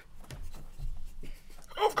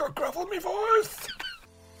got gravel in my voice.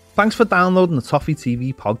 Thanks for downloading the Toffee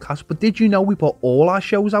TV podcast. But did you know we put all our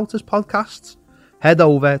shows out as podcasts? Head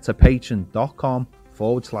over to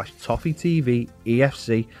patreon.com/Toffee TV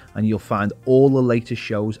EFC and you'll find all the latest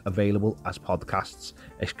shows available as podcasts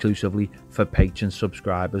exclusively for Patreon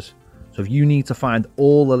subscribers. So if you need to find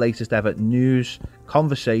all the latest ever news,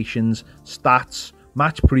 conversations, stats,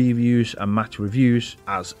 match previews and match reviews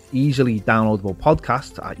as easily downloadable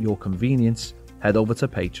podcasts at your convenience, head over to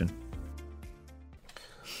Patreon.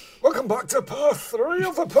 Welcome back to part 3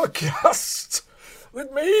 of the podcast with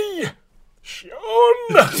me, Sean.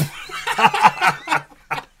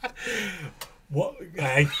 What?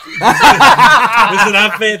 Listen,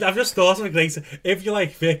 I've just thought of a great. If you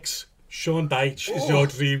like Vicks, Sean Dyche is your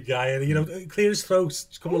dream guy, and you know, clear his throat,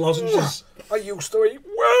 a couple of lozenges. I used to eat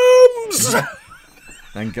worms.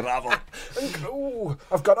 And gravel.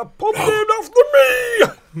 I've got a pub named after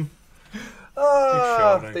me.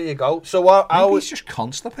 There you go. So I was just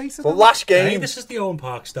constipated. The last game. Hey, this is the Owen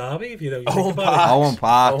Parks derby. If you know, Owen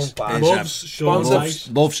Parks.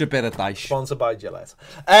 Loves a bit of dice. Sponsored by Gillette.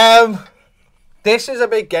 This is a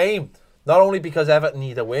big game. Not only because Everton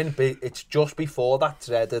need a win, but it's just before that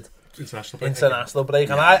dreaded international break.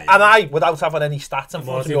 And I, without having any stats in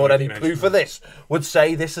front of me or any proof of this, would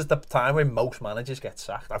say this is the time when most managers get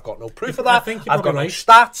sacked. I've got no proof of that. I've got no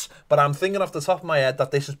stats, but I'm thinking off the top of my head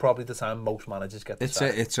that this is probably the time most managers get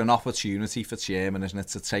sacked. It's an opportunity for chairman, isn't it,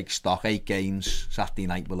 to take stock. 8 games Saturday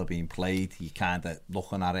night will have been played. You kind of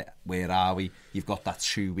looking at it. Where are we? You've got that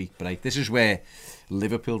 2-week break. This is where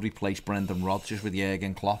Liverpool replaced Brendan Rodgers with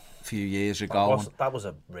Jurgen Klopp a few years ago. That was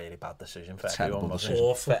a really bad decision for everyone, wasn't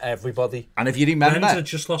it? For everybody. And if you remember, Brendan had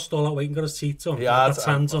just lost all that weight and got his teeth done.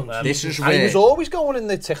 Hands on. This is where he was always going in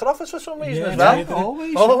the ticket office for some reason as well.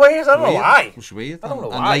 Always. I don't know why. It was weird. I don't know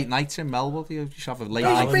why. And late nights in Melbourne, you just have a late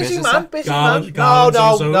night busy visitor. man. No.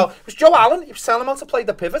 It was Joe Allen. He was telling him how to play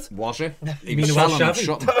the pivot. Was it? He was telling him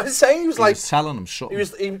something. I was saying he was telling him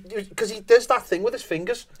something. Because he does that thing with his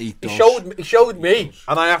fingers. He showed me,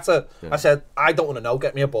 and I had to. I said, I don't want to know.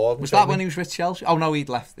 Get me a ball. Was that when he was with Chelsea? Oh no, he'd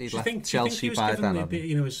left Chelsea by then.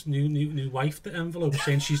 You know, his new wife the envelope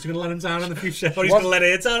saying she's going to let him down in the future, or he's going to let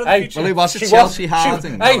her down in the future. Well, he was at Chelsea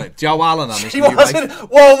Harding. Joe Allen and his she wasn't.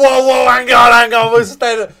 Whoa! Hang on.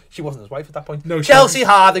 She wasn't his wife at that point. No, Chelsea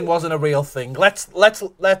Harding wasn't a real thing. Let's.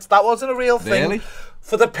 That wasn't a real thing. Really?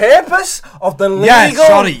 For the purpose of the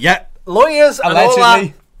legal. Lawyers and allegedly. All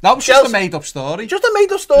that. That was just a made-up story. Just a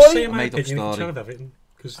made-up story.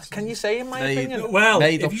 Can you say in my opinion? Well,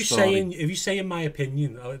 if you say in my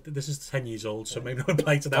opinion, this is 10 years old, so maybe not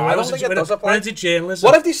apply to that. I don't think it does apply. Journalism.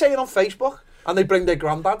 What if they say it on Facebook and they bring their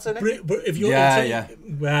granddads in it? But if you're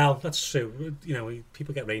well, that's true. You know,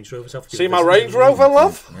 people get Range Rovers off. See my Range Rover,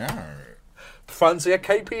 love? Yeah. Fancy a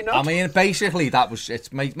KP nut? I mean, basically,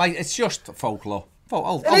 it's just folklore.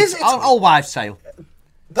 Old wives' tale.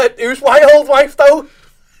 Who's my old wife, though?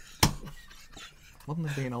 Wouldn't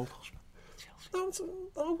have been old husband.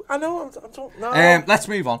 I know. I don't know. Let's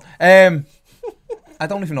move on. I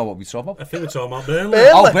don't even know what we're talking about. I think we're talking about Burnley.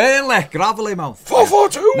 Oh, Burnley, gravelly mouth.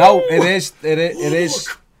 4-4-2. No, it is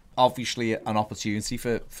obviously an opportunity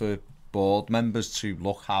for board members to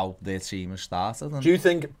look how their team has started. Do you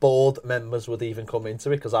think board members would even come into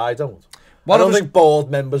it? Because I don't. I don't think board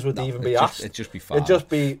members would even be asked. It'd just be fine. It'd just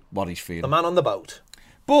be what he's feeling. The man on the boat.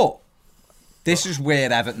 But this is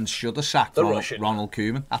where Everton should have sacked Ronald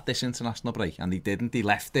Koeman at this international break, and he didn't. He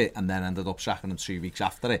left it and then ended up sacking him 2 weeks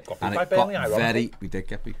after it. And it got we did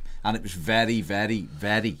get beat, and it was very, very,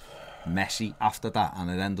 very messy after that,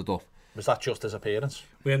 and it ended up. Was that just his appearance?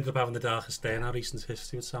 We ended up having the darkest day in our recent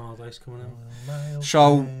history with Sam Allardyce coming out.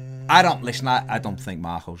 So I don't think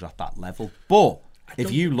Marco's at that level, but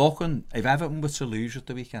if Everton were to lose at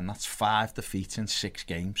the weekend, that's 5 defeats in 6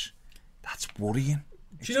 games. That's worrying.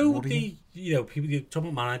 Do you know people talk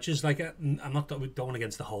about managers? Like, I'm not going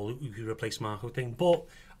against the whole who replaced Marco thing, but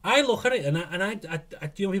I look at it and I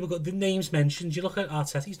you know, people got the names mentioned. You look at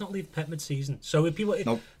Arteta, he's not leaving Pep mid-season. So if people,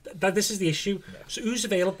 this is the issue. So who's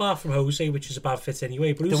available from Jose, which is a bad fit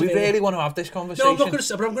anyway? But do we really want to have this conversation? No, I'm not going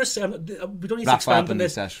to. But I'm going to say we don't need to expand on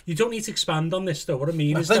this. You don't need to expand on this, though. What I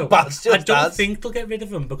mean is, though, I don't think they'll get rid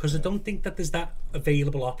of him because I don't think that there's that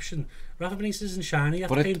available option. Rafa Benitez and shiny.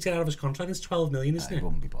 After paying him to get out of his contract, it's 12 million, isn't it? He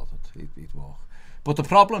wouldn't be bothered. He'd walk. But the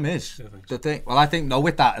problem is the thing. Well, I think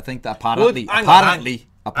with that, I think that apparently.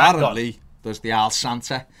 There's the Al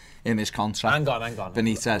Santa in his contract. Hang on.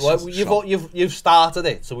 Benitez. Well, you've started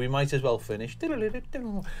it, so we might as well finish.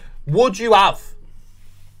 Would you have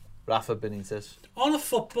Rafa Benitez? On a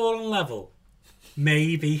footballing level,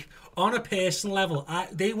 maybe. On a personal level,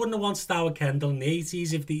 they wouldn't have wanted Howard Kendall in the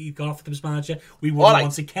 80s if he got offered as manager. We wouldn't have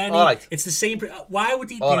wanted Kenny. Right. It's the same. Why would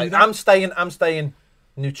he do that? I'm staying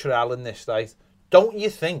neutral in this, right? Don't you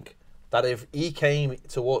think that if he came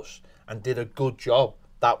to us and did a good job,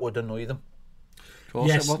 that would annoy them?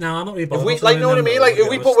 Yes, no, I'm not really bothered. If we, know what I mean? Like, if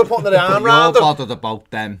we're putting the arm around them. You're bothered about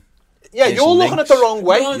them. Yeah, you're looking at the wrong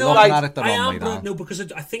way. No, I am. No,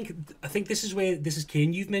 because I think this is where this is key.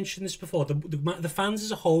 And you've mentioned this before. The fans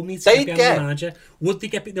as a whole need to get behind the manager. Would they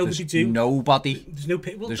get? Nobody do. Nobody. There's no.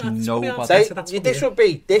 Well, there's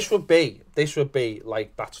nobody. This would be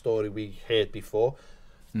like that story we heard before.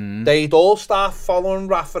 They'd all start following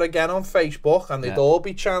Rafa again on Facebook, and they'd all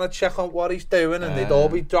be trying to check on what he's doing, and they'd all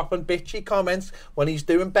be dropping bitchy comments when he's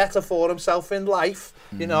doing better for himself in life,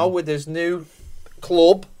 you know, with his new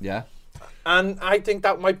club. Yeah. And I think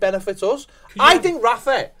that might benefit us. I think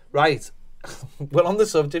Rafa, right, we're on the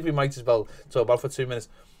subject, we might as well talk about it for 2 minutes.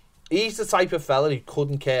 He's the type of fella who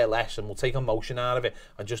couldn't care less and will take emotion out of it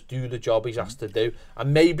and just do the job he's asked to do.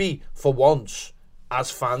 And maybe, for once, as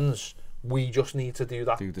fans, we just need to do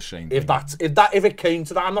that. Do the same if thing. If it came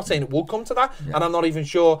to that, I'm not saying it would come to that, and I'm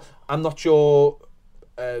not sure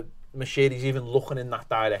Mercedes even looking in that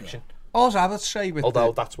direction. All I would say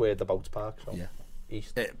although that's where the boat's parked. So. Yeah.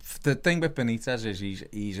 The thing with Benitez is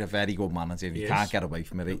he's a very good manager. He can't get away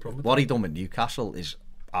from it. What he done with Newcastle is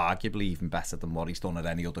arguably even better than what he's done at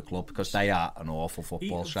any other club because they are an awful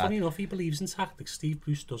football side. Funny enough, he believes in tactics. Steve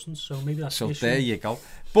Bruce doesn't, so maybe that's the issue. So there you go.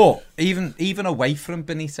 But even away from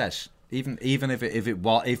Benitez, even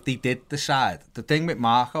if they did decide, the thing with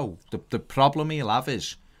Marco, the problem he'll have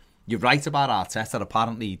is you're right about Arteta.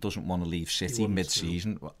 Apparently, he doesn't want to leave City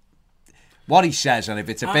mid-season. What he says, and if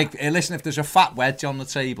it's a big... listen, if there's a fat wedge on the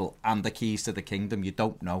table and the keys to the kingdom, you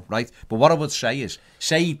don't know, right? But what I would say is,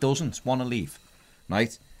 say he doesn't want to leave,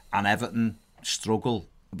 right? And Everton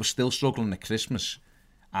we're still struggling at Christmas,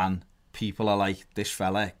 and people are like, this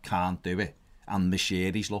fella can't do it. And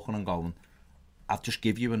Mercedes looking and going, I'll just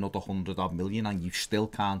give you another 100 million and you still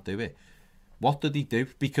can't do it. What did he do?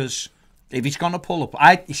 Because if he's going to pull up...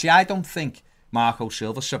 I don't think Marco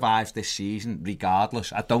Silva survives this season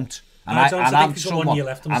regardless. I don't. And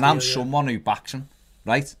I'm someone who backs him,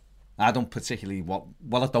 right? I don't particularly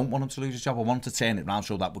I don't want him to lose his job. I want him to turn it around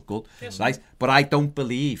so that we're good, right? But I don't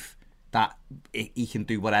believe that he can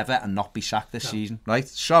do whatever and not be sacked this season, right?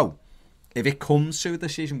 So, if it comes to a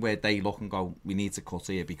decision where they look and go, we need to cut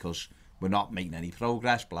here because we're not making any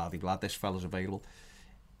progress, blah, blah, blah, this fella's available.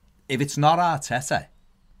 If it's not Arteta,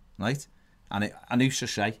 right? And who's to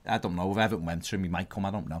say, I don't know, if Everton went to him, he might come,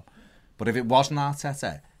 I don't know. But if it wasn't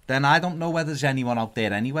Arteta, then I don't know whether there's anyone out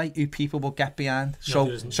there anyway who people will get behind. So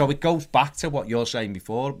it goes back to what you're saying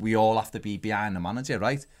before. We all have to be behind the manager,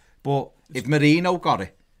 right? But if Mourinho got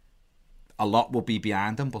it, a lot will be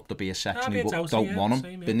behind him, but there'll be a section who don't want him.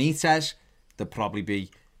 Same, Benitez, there'll probably be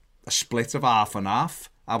a split of half and half,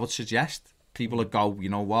 I would suggest. People would go, you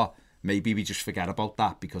know what, maybe we just forget about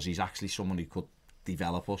that because he's actually someone who could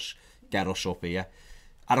develop us, get us up here.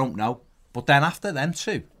 I don't know. But then after them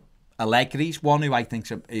two, Allegri's one who I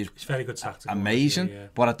think is very good tactical, amazing,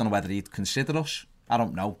 but I don't know whether he'd consider us. I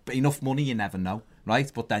don't know. But enough money, you never know, right?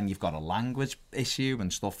 But then you've got a language issue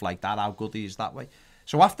and stuff like that, how good he is that way.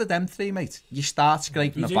 So after them three, mate, you start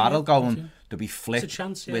scraping the barrel going, to be flipped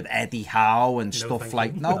with Eddie Howe and stuff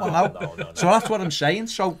like no. So that's what I'm saying.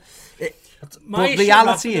 So, but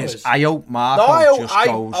reality is, I hope Marco just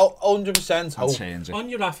goes. 100% hope. On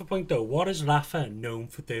your Rafa point though, what is Rafa known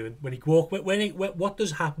for doing when he what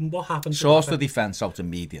does happen? What happens? Source the defence out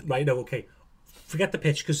immediately. Right. No. Okay. Forget the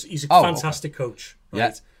pitch because he's a fantastic coach. Right.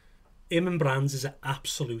 Yeah. Him and Brands is an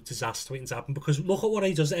absolute disaster waiting to happen because look at what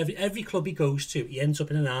he does. Every club he goes to, he ends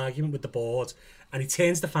up in an argument with the board and he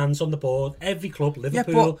turns the fans on the board. Every club,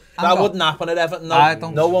 Liverpool. That wouldn't happen at Everton.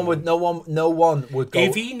 No one would go.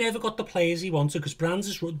 If he never got the players he wanted, because Brands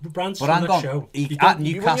is on that show. At Newcastle,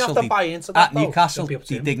 you have to buy into that. At Newcastle,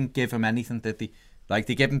 he didn't give him anything, did he? Like,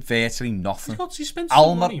 they gave him virtually nothing. He spent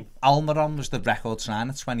some money. Almiron was the record sign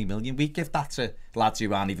at 20 million. We give that to lads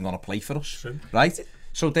who aren't even going to play for us, true. Right?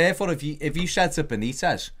 So therefore, if you said to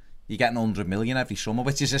Benitez, you're getting 100 million every summer,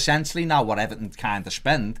 which is essentially now what Everton kind of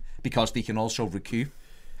spend because they can also recoup.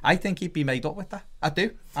 I think he'd be made up with that. I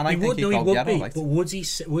do, and I think he'd go, yeah, all right. But would he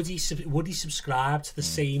subscribe to the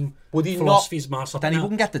same philosophy as Marcel? Then he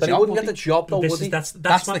wouldn't get the job. He wouldn't get the job, though, would he? That's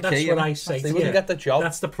the key. What I say. He wouldn't get the job.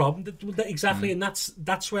 That's the problem. Exactly, and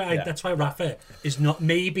that's why Rafa is not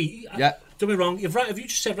maybe. Yeah. Don't be wrong. If you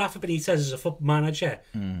just said Rafa Benitez as a football manager,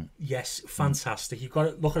 yes, fantastic. You've got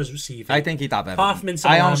to look at his receiving. I think he'd have Everton.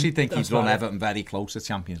 I honestly think he'd run Everton very close to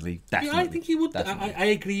Champions League. Definitely. Yeah, I think he would. I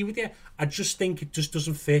agree with you. I just think it just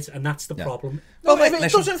doesn't fit, and that's the problem. No, if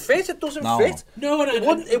it doesn't fit, it doesn't fit. No,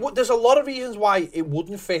 it would. There's a lot of reasons why it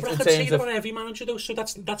wouldn't fit. But I could say that about every manager, though. So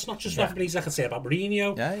that's not just Rafa Benitez. I could say about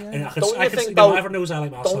Mourinho. And I could say everyone knows I like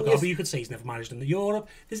Marcelo, but you could say he's never managed in Europe.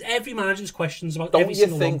 There's every manager's questions about every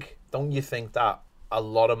single one. Don't you think that a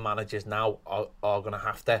lot of managers now are going to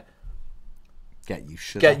have to get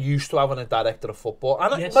used to having a director of football?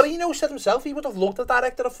 And yes. Mourinho said himself he would have loved a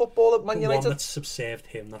director of football at Man United. One that subserved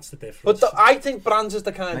him, that's the difference. But I think Brands is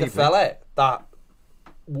the kind of fella that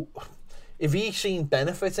if he's seen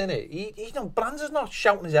benefit in it, Brands is not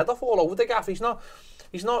shouting his head off all over the gaff. He's not,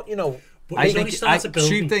 But I think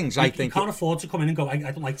two things. I think you can't afford to come in and go. I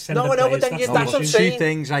don't like to send the players. But then that's what I'm saying. Two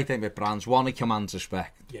things I think with Brands. One, he commands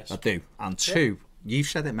respect. Yes. I do. And two, you've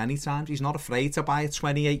said it many times. He's not afraid to buy a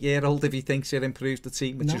 28-year-old if he thinks it improves the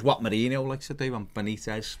team, which is what Mourinho likes to do, and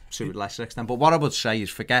Benitez to a lesser extent. But what I would say is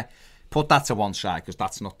put that to one side because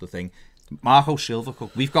that's not the thing. Marco Silva,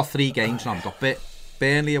 we've got 3 games now. We've got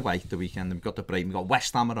Burnley away the weekend, and we've got the break. We've got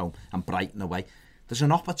West Ham at home and Brighton away. There's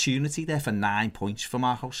an opportunity there for 9 points for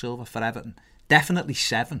Marco Silva for Everton. Definitely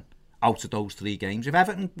 7 out of those 3 games. If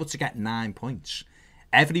Everton were to get 9 points,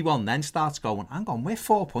 everyone then starts going, hang on, we're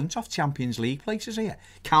 4 points off Champions League places here.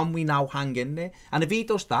 Can we now hang in there? And if he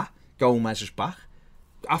does that, Gomez is back.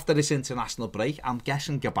 After this international break, I'm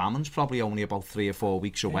guessing Gabaman's probably only about 3 or 4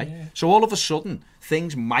 weeks away. Yeah. So all of a sudden,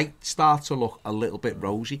 things might start to look a little bit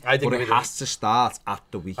rosy, but it has to start at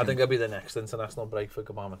the weekend. I think it'll be the next international break for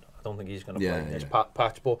Gabaman. I don't think he's going to play this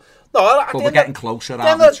patch. But no, we're getting closer. At the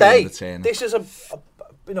end of the day, this is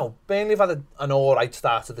Burnley have had an all right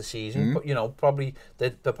start of the season, but probably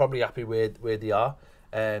they're probably happy where they are.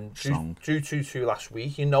 Drew 2-2 last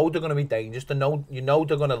week. They're going to be dangerous. They're going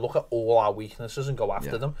to look at all our weaknesses and go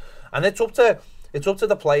after them. And it's up to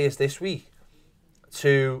the players this week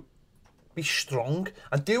to be strong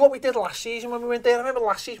and do what we did last season when we went there. I remember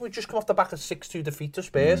last season we just come off the back of 6-2 defeat to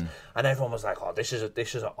Spurs, and everyone was like, "Oh, this is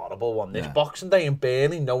a horrible one. This Boxing Day in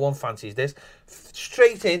Burnley, no one fancies this."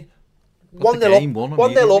 Straight in.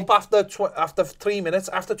 1-0 up after 3 minutes.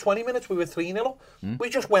 After 20 minutes, we were 3-0 up. We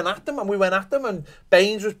just went at them, and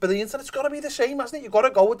Baines was brilliant. And it's got to be the same, hasn't it? You've got to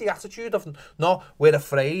go with the attitude of, no, we're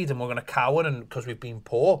afraid and we're going to cower because we've been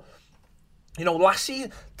poor. Last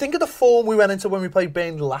season, think of the form we went into when we played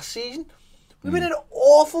Baines last season. We were in an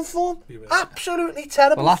awful form. Absolutely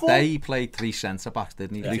terrible form. Well, that day he played 3 centre-backs,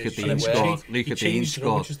 didn't he? Luca Dean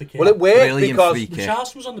scored. Well, it worked because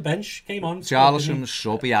Charleston was on the bench, came on. Charleston was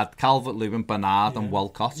sub. He had Calvert-Lewin, Bernard and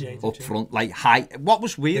Walcott up front. Like high. What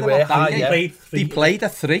was weird about that game? They played a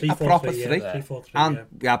 3, a proper 3. 3-4-3, and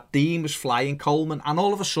Dean was flying, Coleman, and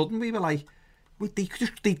all of a sudden we were like, they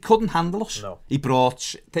couldn't handle us. No. He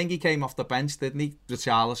came off the bench, didn't he?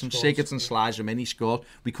 Richarlison, Sigurdsson slides him in, he scored.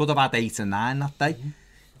 We could have had 8 or 9 that day.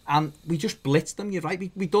 And we just blitzed them, you're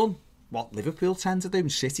right. We done what Liverpool tend to do in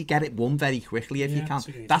City, get it won very quickly if you can.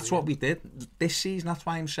 That's what we did. This season, that's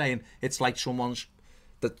why I'm saying it's like someone's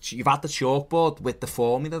you've had the chalkboard with the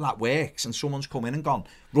formula that works, and someone's come in and gone,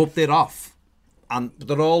 rubbed it off, and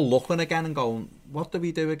they're all looking again and going, what do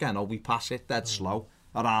we do again? Oh, we pass it dead slow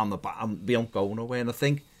around the back, and we don't go nowhere. And I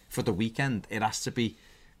think for the weekend, it has to be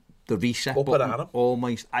the reset up button.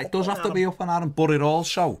 Almost, it does have to be up and at him, but it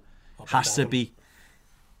also has to be.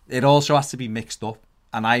 It also has to be mixed up,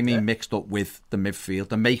 and I mean mixed up with the midfield.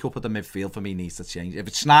 The makeup of the midfield for me needs to change. If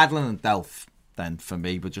it's Schneiderlin and Delph, then for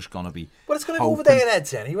me we're just going to be. But it's going to go over their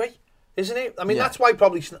heads anyway, isn't it? I mean, that's why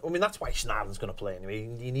that's why Schneiderlin's going to play anyway.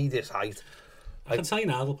 You need this height. I can tell you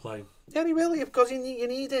now they'll play. Yeah, he will, because you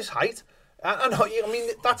need this height. I mean,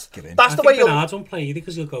 that's the way you'll... Bernard won't play either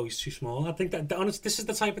because he'll go, he's too small. I think that, honestly, this is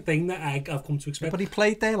the type of thing that I've come to expect. Yeah, but he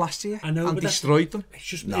played there last year. I know, and but destroyed them. It's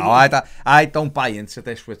just I don't buy into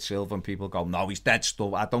this with Silva, and people go, no, he's dead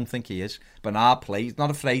stubborn. I don't think he is. Bernard plays. He's not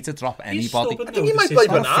afraid to drop anybody. I think he might play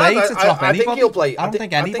Bernard. I think he'll play. I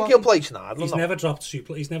think he'll play Schneiderlin. He's never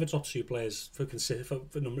dropped two players for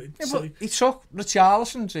number. Yeah, he took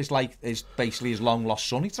Richarlison, is basically his long lost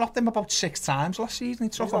son. He dropped him about 6 times last season. He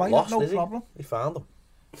took away, no problem. He found him.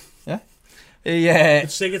 Yeah. But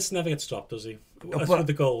Sigurdsson never gets dropped, does he? That's with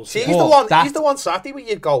the goals. See, he's the one Saturday where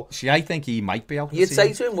you'd go. See, I think he might be out. You'd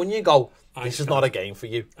say to him, wouldn't you go, this is not a game for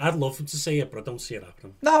you. I'd love him to see it, but I don't see it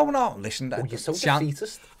happening. No, listen. You're so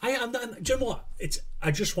defeatist. Do you know what?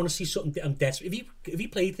 I just want to see something. I'm desperate. If he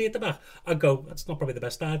played three at the back, I'd go, that's not probably the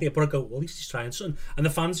best idea, but I'd go, well, at least he's trying something. And the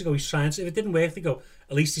fans would go, he's trying something. If it didn't work, they go,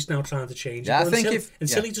 at least he's now trying to change it. Yeah, but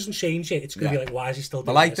until he doesn't change it, it's going to be like, why is he still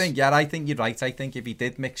doing this? I think you're right. I think if he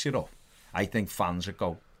did mix it up, I think fans would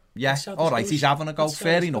go, yeah, all right, he's having a go.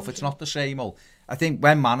 Fair enough, it's not the same old. I think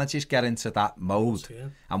when managers get into that mode,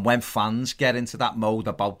 and when fans get into that mode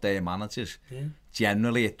about their managers,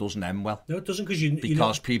 generally it doesn't end well. No, it doesn't,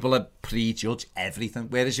 because people are prejudge everything.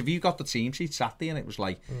 Whereas if you got the team sheet Saturday and it was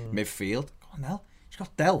like midfield, go on, hell, he's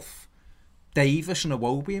got Delph, Davis and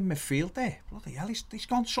Iwobi in midfield there. Bloody hell, he's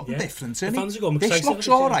gone something different, isn't he? This looks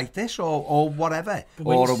all right, this or whatever.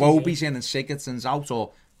 Or Iwobi's in and Sigurdsson's out,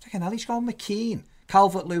 or hell, he's gone McKean,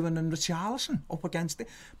 Calvert-Lewin and Richarlison up against it.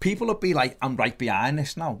 People will be like, I'm right behind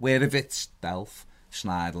this now. Where if it's Delph,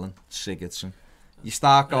 Schneiderlin, Sigurdsson, you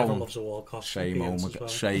start going,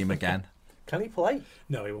 shame again. Can he play?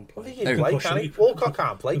 No, he won't play. He play, can he? Walcott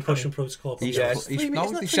can't play. Concussion protocol. He said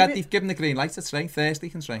they've given the green light to train. Thursday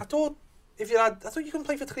he can train. I thought you can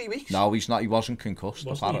play for 3 weeks. No, he's not. He wasn't concussed.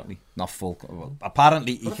 Apparently, not full. Well,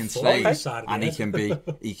 apparently, he can train and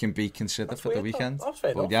he can be considered for the weekend.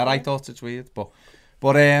 But yeah, I thought it's weird.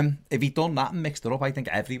 But if he'd done that and mixed it up, I think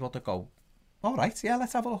everybody would go, all right, yeah,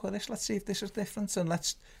 let's have a look at this. Let's see if this is different, and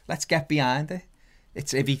let's get behind it.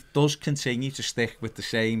 It's if he does continue to stick with the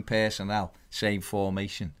same personnel, same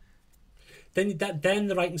formation, then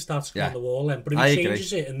the writing starts to come on the wall. But if he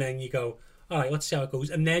changes it, and then you go, all right, let's see how it goes.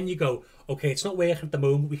 And then you go, okay, it's not working at the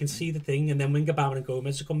moment. We can see the thing. And then when Gabam and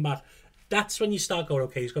Gomez come back, that's when you start going,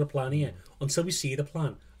 okay, he's got a plan here. Until we see the plan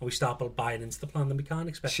and we start buying into the plan, then we can't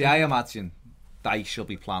expect it. I imagine Dyche will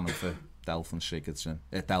be planning for Delph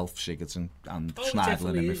Sigurdsson and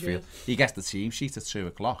Schneiderlin in midfield. Yeah. He gets the team sheet at 2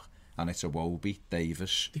 o'clock and it's Iwobi,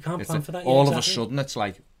 Davis. They can't plan for that all of a sudden, it's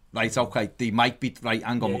like, right, okay, they might be, right,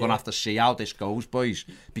 hang on, we're going to have to see how this goes, boys,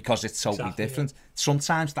 because it's totally different. Yeah.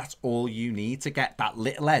 Sometimes that's all you need to get that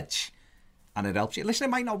little edge, and it helps you. Listen, it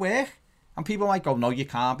might not work, and people might go, no, you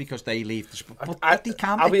can't, because they leave. But they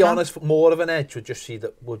can. I'll be honest, more of an edge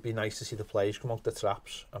would be nice to see the players come out the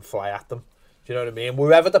traps and fly at them. Do you know what I mean?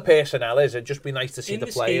 Wherever the personnel is, it'd just be nice to see the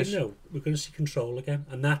players. Game, we're going to see control again,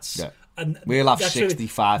 and that's... Yeah. And we'll have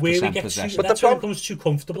 65% possession. But that's when it becomes too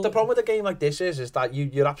comfortable. But the problem with a game like this is that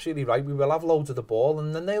you're absolutely right. We will have loads of the ball,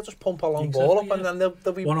 and then they'll just pump a long ball up, and then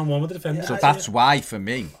they'll be one-on-one with the defender. So that's why, for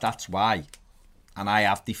me, and I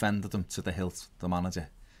have defended him to the hilt, the manager.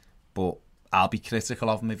 But I'll be critical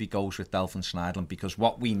of him if he goes with Delph and Schneiderlin, because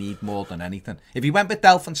what we need more than anything, if he went with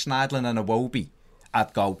Delph and Schneiderlin and Iwobi,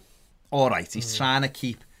 I'd go, all right, he's trying to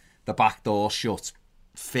keep the back door shut.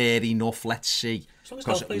 Fair enough, let's see.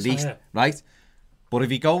 Because at least, right? But if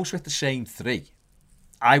he goes with the same 3,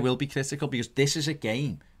 I will be critical, because this is a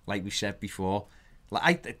game, like we said before.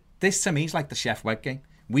 This to me is like the Chef Webb game.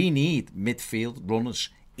 We need midfield runners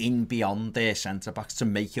in beyond their centre-backs to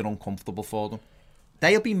make it uncomfortable for them.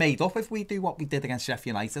 They'll be made up if we do what we did against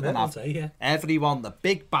Sheffield United and have everyone, the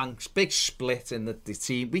big banks, big split in the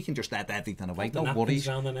team. We can just head everything away, don't worry.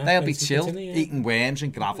 They'll be chill, eating worms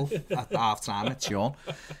and gravel at half time, it's Sean.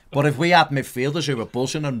 But if we had midfielders who were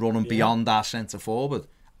buzzing and running beyond our centre forward,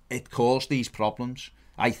 it caused these problems,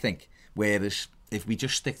 I think. Whereas if we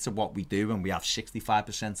just stick to what we do and we have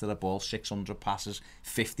 65% of the ball, 600 passes,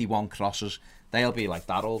 51 crosses, they'll be like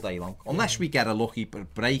that all day long. Unless we get a lucky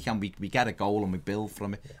break and we get a goal and we build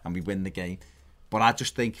from it and we win the game. But I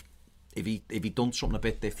just think if he done something a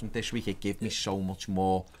bit different this week, it'd give me so much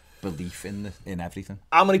more belief in everything.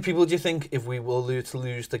 How many people do you think, if we were to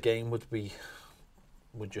lose the game, would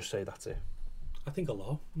just say that's it? I think a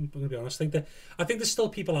lot. I'm going to be honest. I think there's still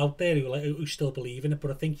people out there who still believe in it,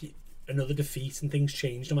 but I think another defeat and things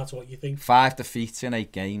change no matter what you think. 5 defeats in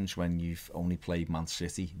 8 games when you've only played Man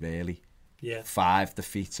City, really. Yeah. 5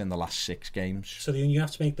 defeats in the last 6 games. So then you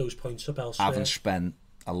have to make those points up elsewhere. Haven't spent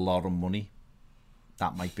a lot of money.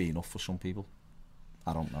 That might be enough for some people.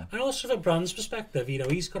 I don't know. And also from Brand's perspective,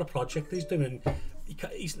 he's got a project he's doing.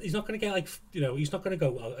 He's not going to get he's not going to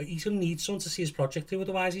go. He's going to need someone to see his project through.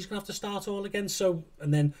 Otherwise, he's going to have to start all again. So,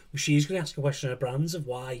 and then she's going to ask a question of Brand's of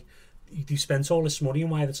why you spent all this money and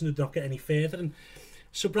why that's not get any further. And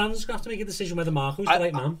so Brand's going to have to make a decision whether Marco's the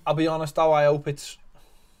right man. I'll be honest though. I hope it's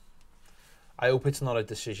not a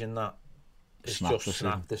decision that it's just a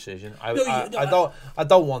snap decision. I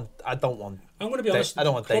don't want. I'm going to be honest. I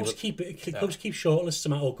don't want clubs keep shortlists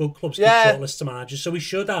to or good clubs keep shortlists to managers. So we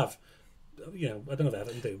should have. I don't know if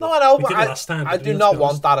Everton do. No, I know. We did it last time. I do not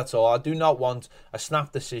want that at all. I do not want a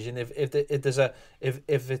snap decision. If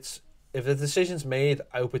the decision's made,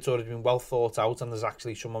 I hope it's already been well thought out and there's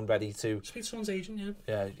actually someone ready to speak to someone's agent.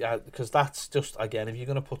 Yeah, because that's just, again, if you're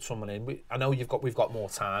going to put someone in, I know we've got more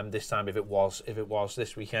time this time if it was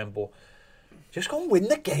this weekend, but just go and win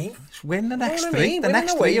the game. Just win the next 3. The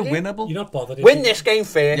next 3 are winnable. You're not bothered. Win this game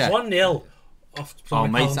first. Yeah. 1-0. Off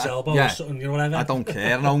elbow or something, whatever. I don't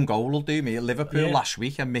care. An own goal will do me. At Liverpool last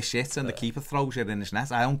week, I miss it and the keeper throws it in his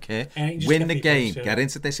net. I don't care. Win the game. Get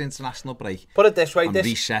into this international break. Put it this way: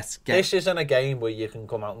 reset. This isn't a game where you can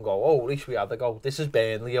come out and go, "Oh, at least we had the goal." This is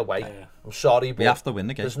Burnley away. I'm sorry, but we have to win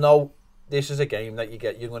the game. This is a game that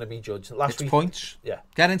you're going to be judged. It's points. Yeah.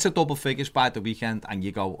 Get into double figures by the weekend, and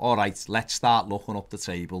you go, all right, let's start looking up the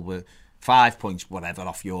table with 5 points, whatever,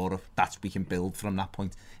 off Europe. we can build from that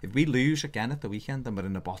point. If we lose again at the weekend and we're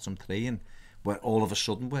in the bottom 3 and we're all of a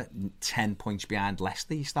sudden we're 10 points behind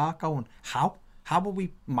Leicester, you start going, how are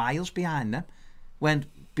we miles behind them?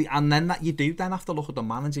 And then that you do then have to look at the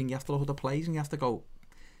manager and you have to look at the players and you have to go,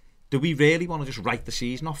 do we really want to just write the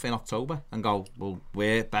season off in October and go, well,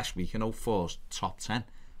 we're best we can hope for is top 10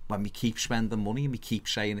 when we keep spending money and we keep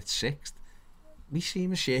saying it's 6th? We see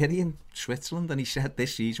Mashiri in Switzerland and he said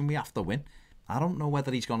this season we have to win. I don't know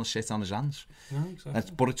whether he's going to sit on his hands. No,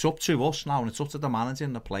 exactly. But it's up to us now and it's up to the manager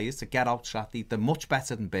and the players to get out Saturday. They're much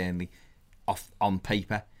better than Burnley on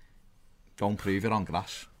paper. Go and prove it on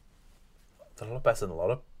grass. They're a lot better than a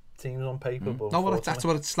lot of teams on paper. But no, that's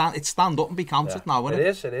what it's stand up and be counted now, isn't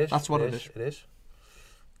it? It is. That's what it is. It is.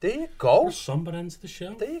 There you go. A somber end to the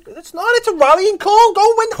show. It's not. It's a rallying call.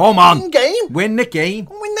 Go win. Come on, game. Win the game.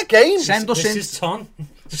 Go win the game. Send us in. This is Ton.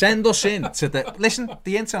 Send us in to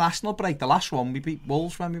the international break. The last one we beat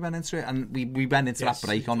Wolves when we went into it, and we went into that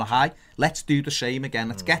break on a high. Let's do the same again.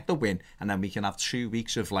 Let's get the win, and then we can have 2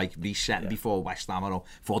 weeks of like resetting before West Ham or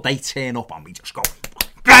before they turn up and we just go,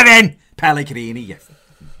 get in, Pellegrini.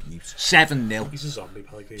 7-0. He's a zombie,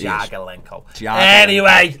 Pellegrini. Jagalenko.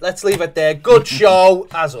 Anyway, let's leave it there. Good show,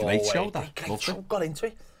 as always. Great show, that. Great show. Got into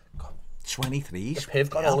it. 23s. Piv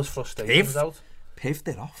got all his frustrations out. Pived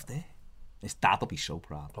it off there. His dad will be so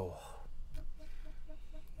proud. Oh.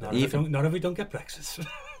 Not if we don't get Brexit.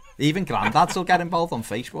 Even granddads will get involved on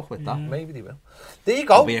Facebook with that. Maybe they will. There you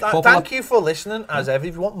go. Thank you for listening. As ever,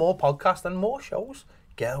 if you want more podcasts and more shows,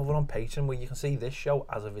 get over on Patreon where you can see this show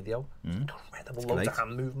as a video. Incredible. Loads of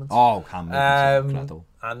hand movements. Oh, hand movements. Incredible.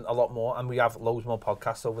 And a lot more. And we have loads more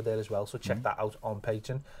podcasts over there as well. So check that out on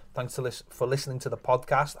Patreon. Thanks for listening to the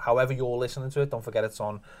podcast. However you're listening to it, don't forget it's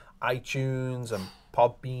on iTunes and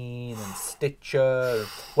Podbean and Stitcher.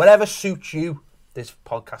 Whatever suits you, this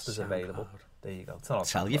podcast is available. There you go.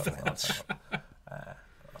 Tell your friends.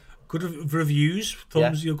 Good reviews,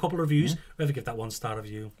 thumbs, a couple of reviews. Whoever give that 1-star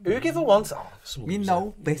review. Who give a 1 star?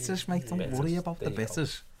 Bitters, mate. Don't worry about the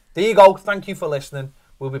bitters. There you go. Thank you for listening.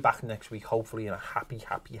 We'll be back next week, hopefully in a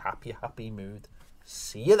happy mood.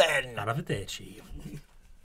 See you then. Arrivederci.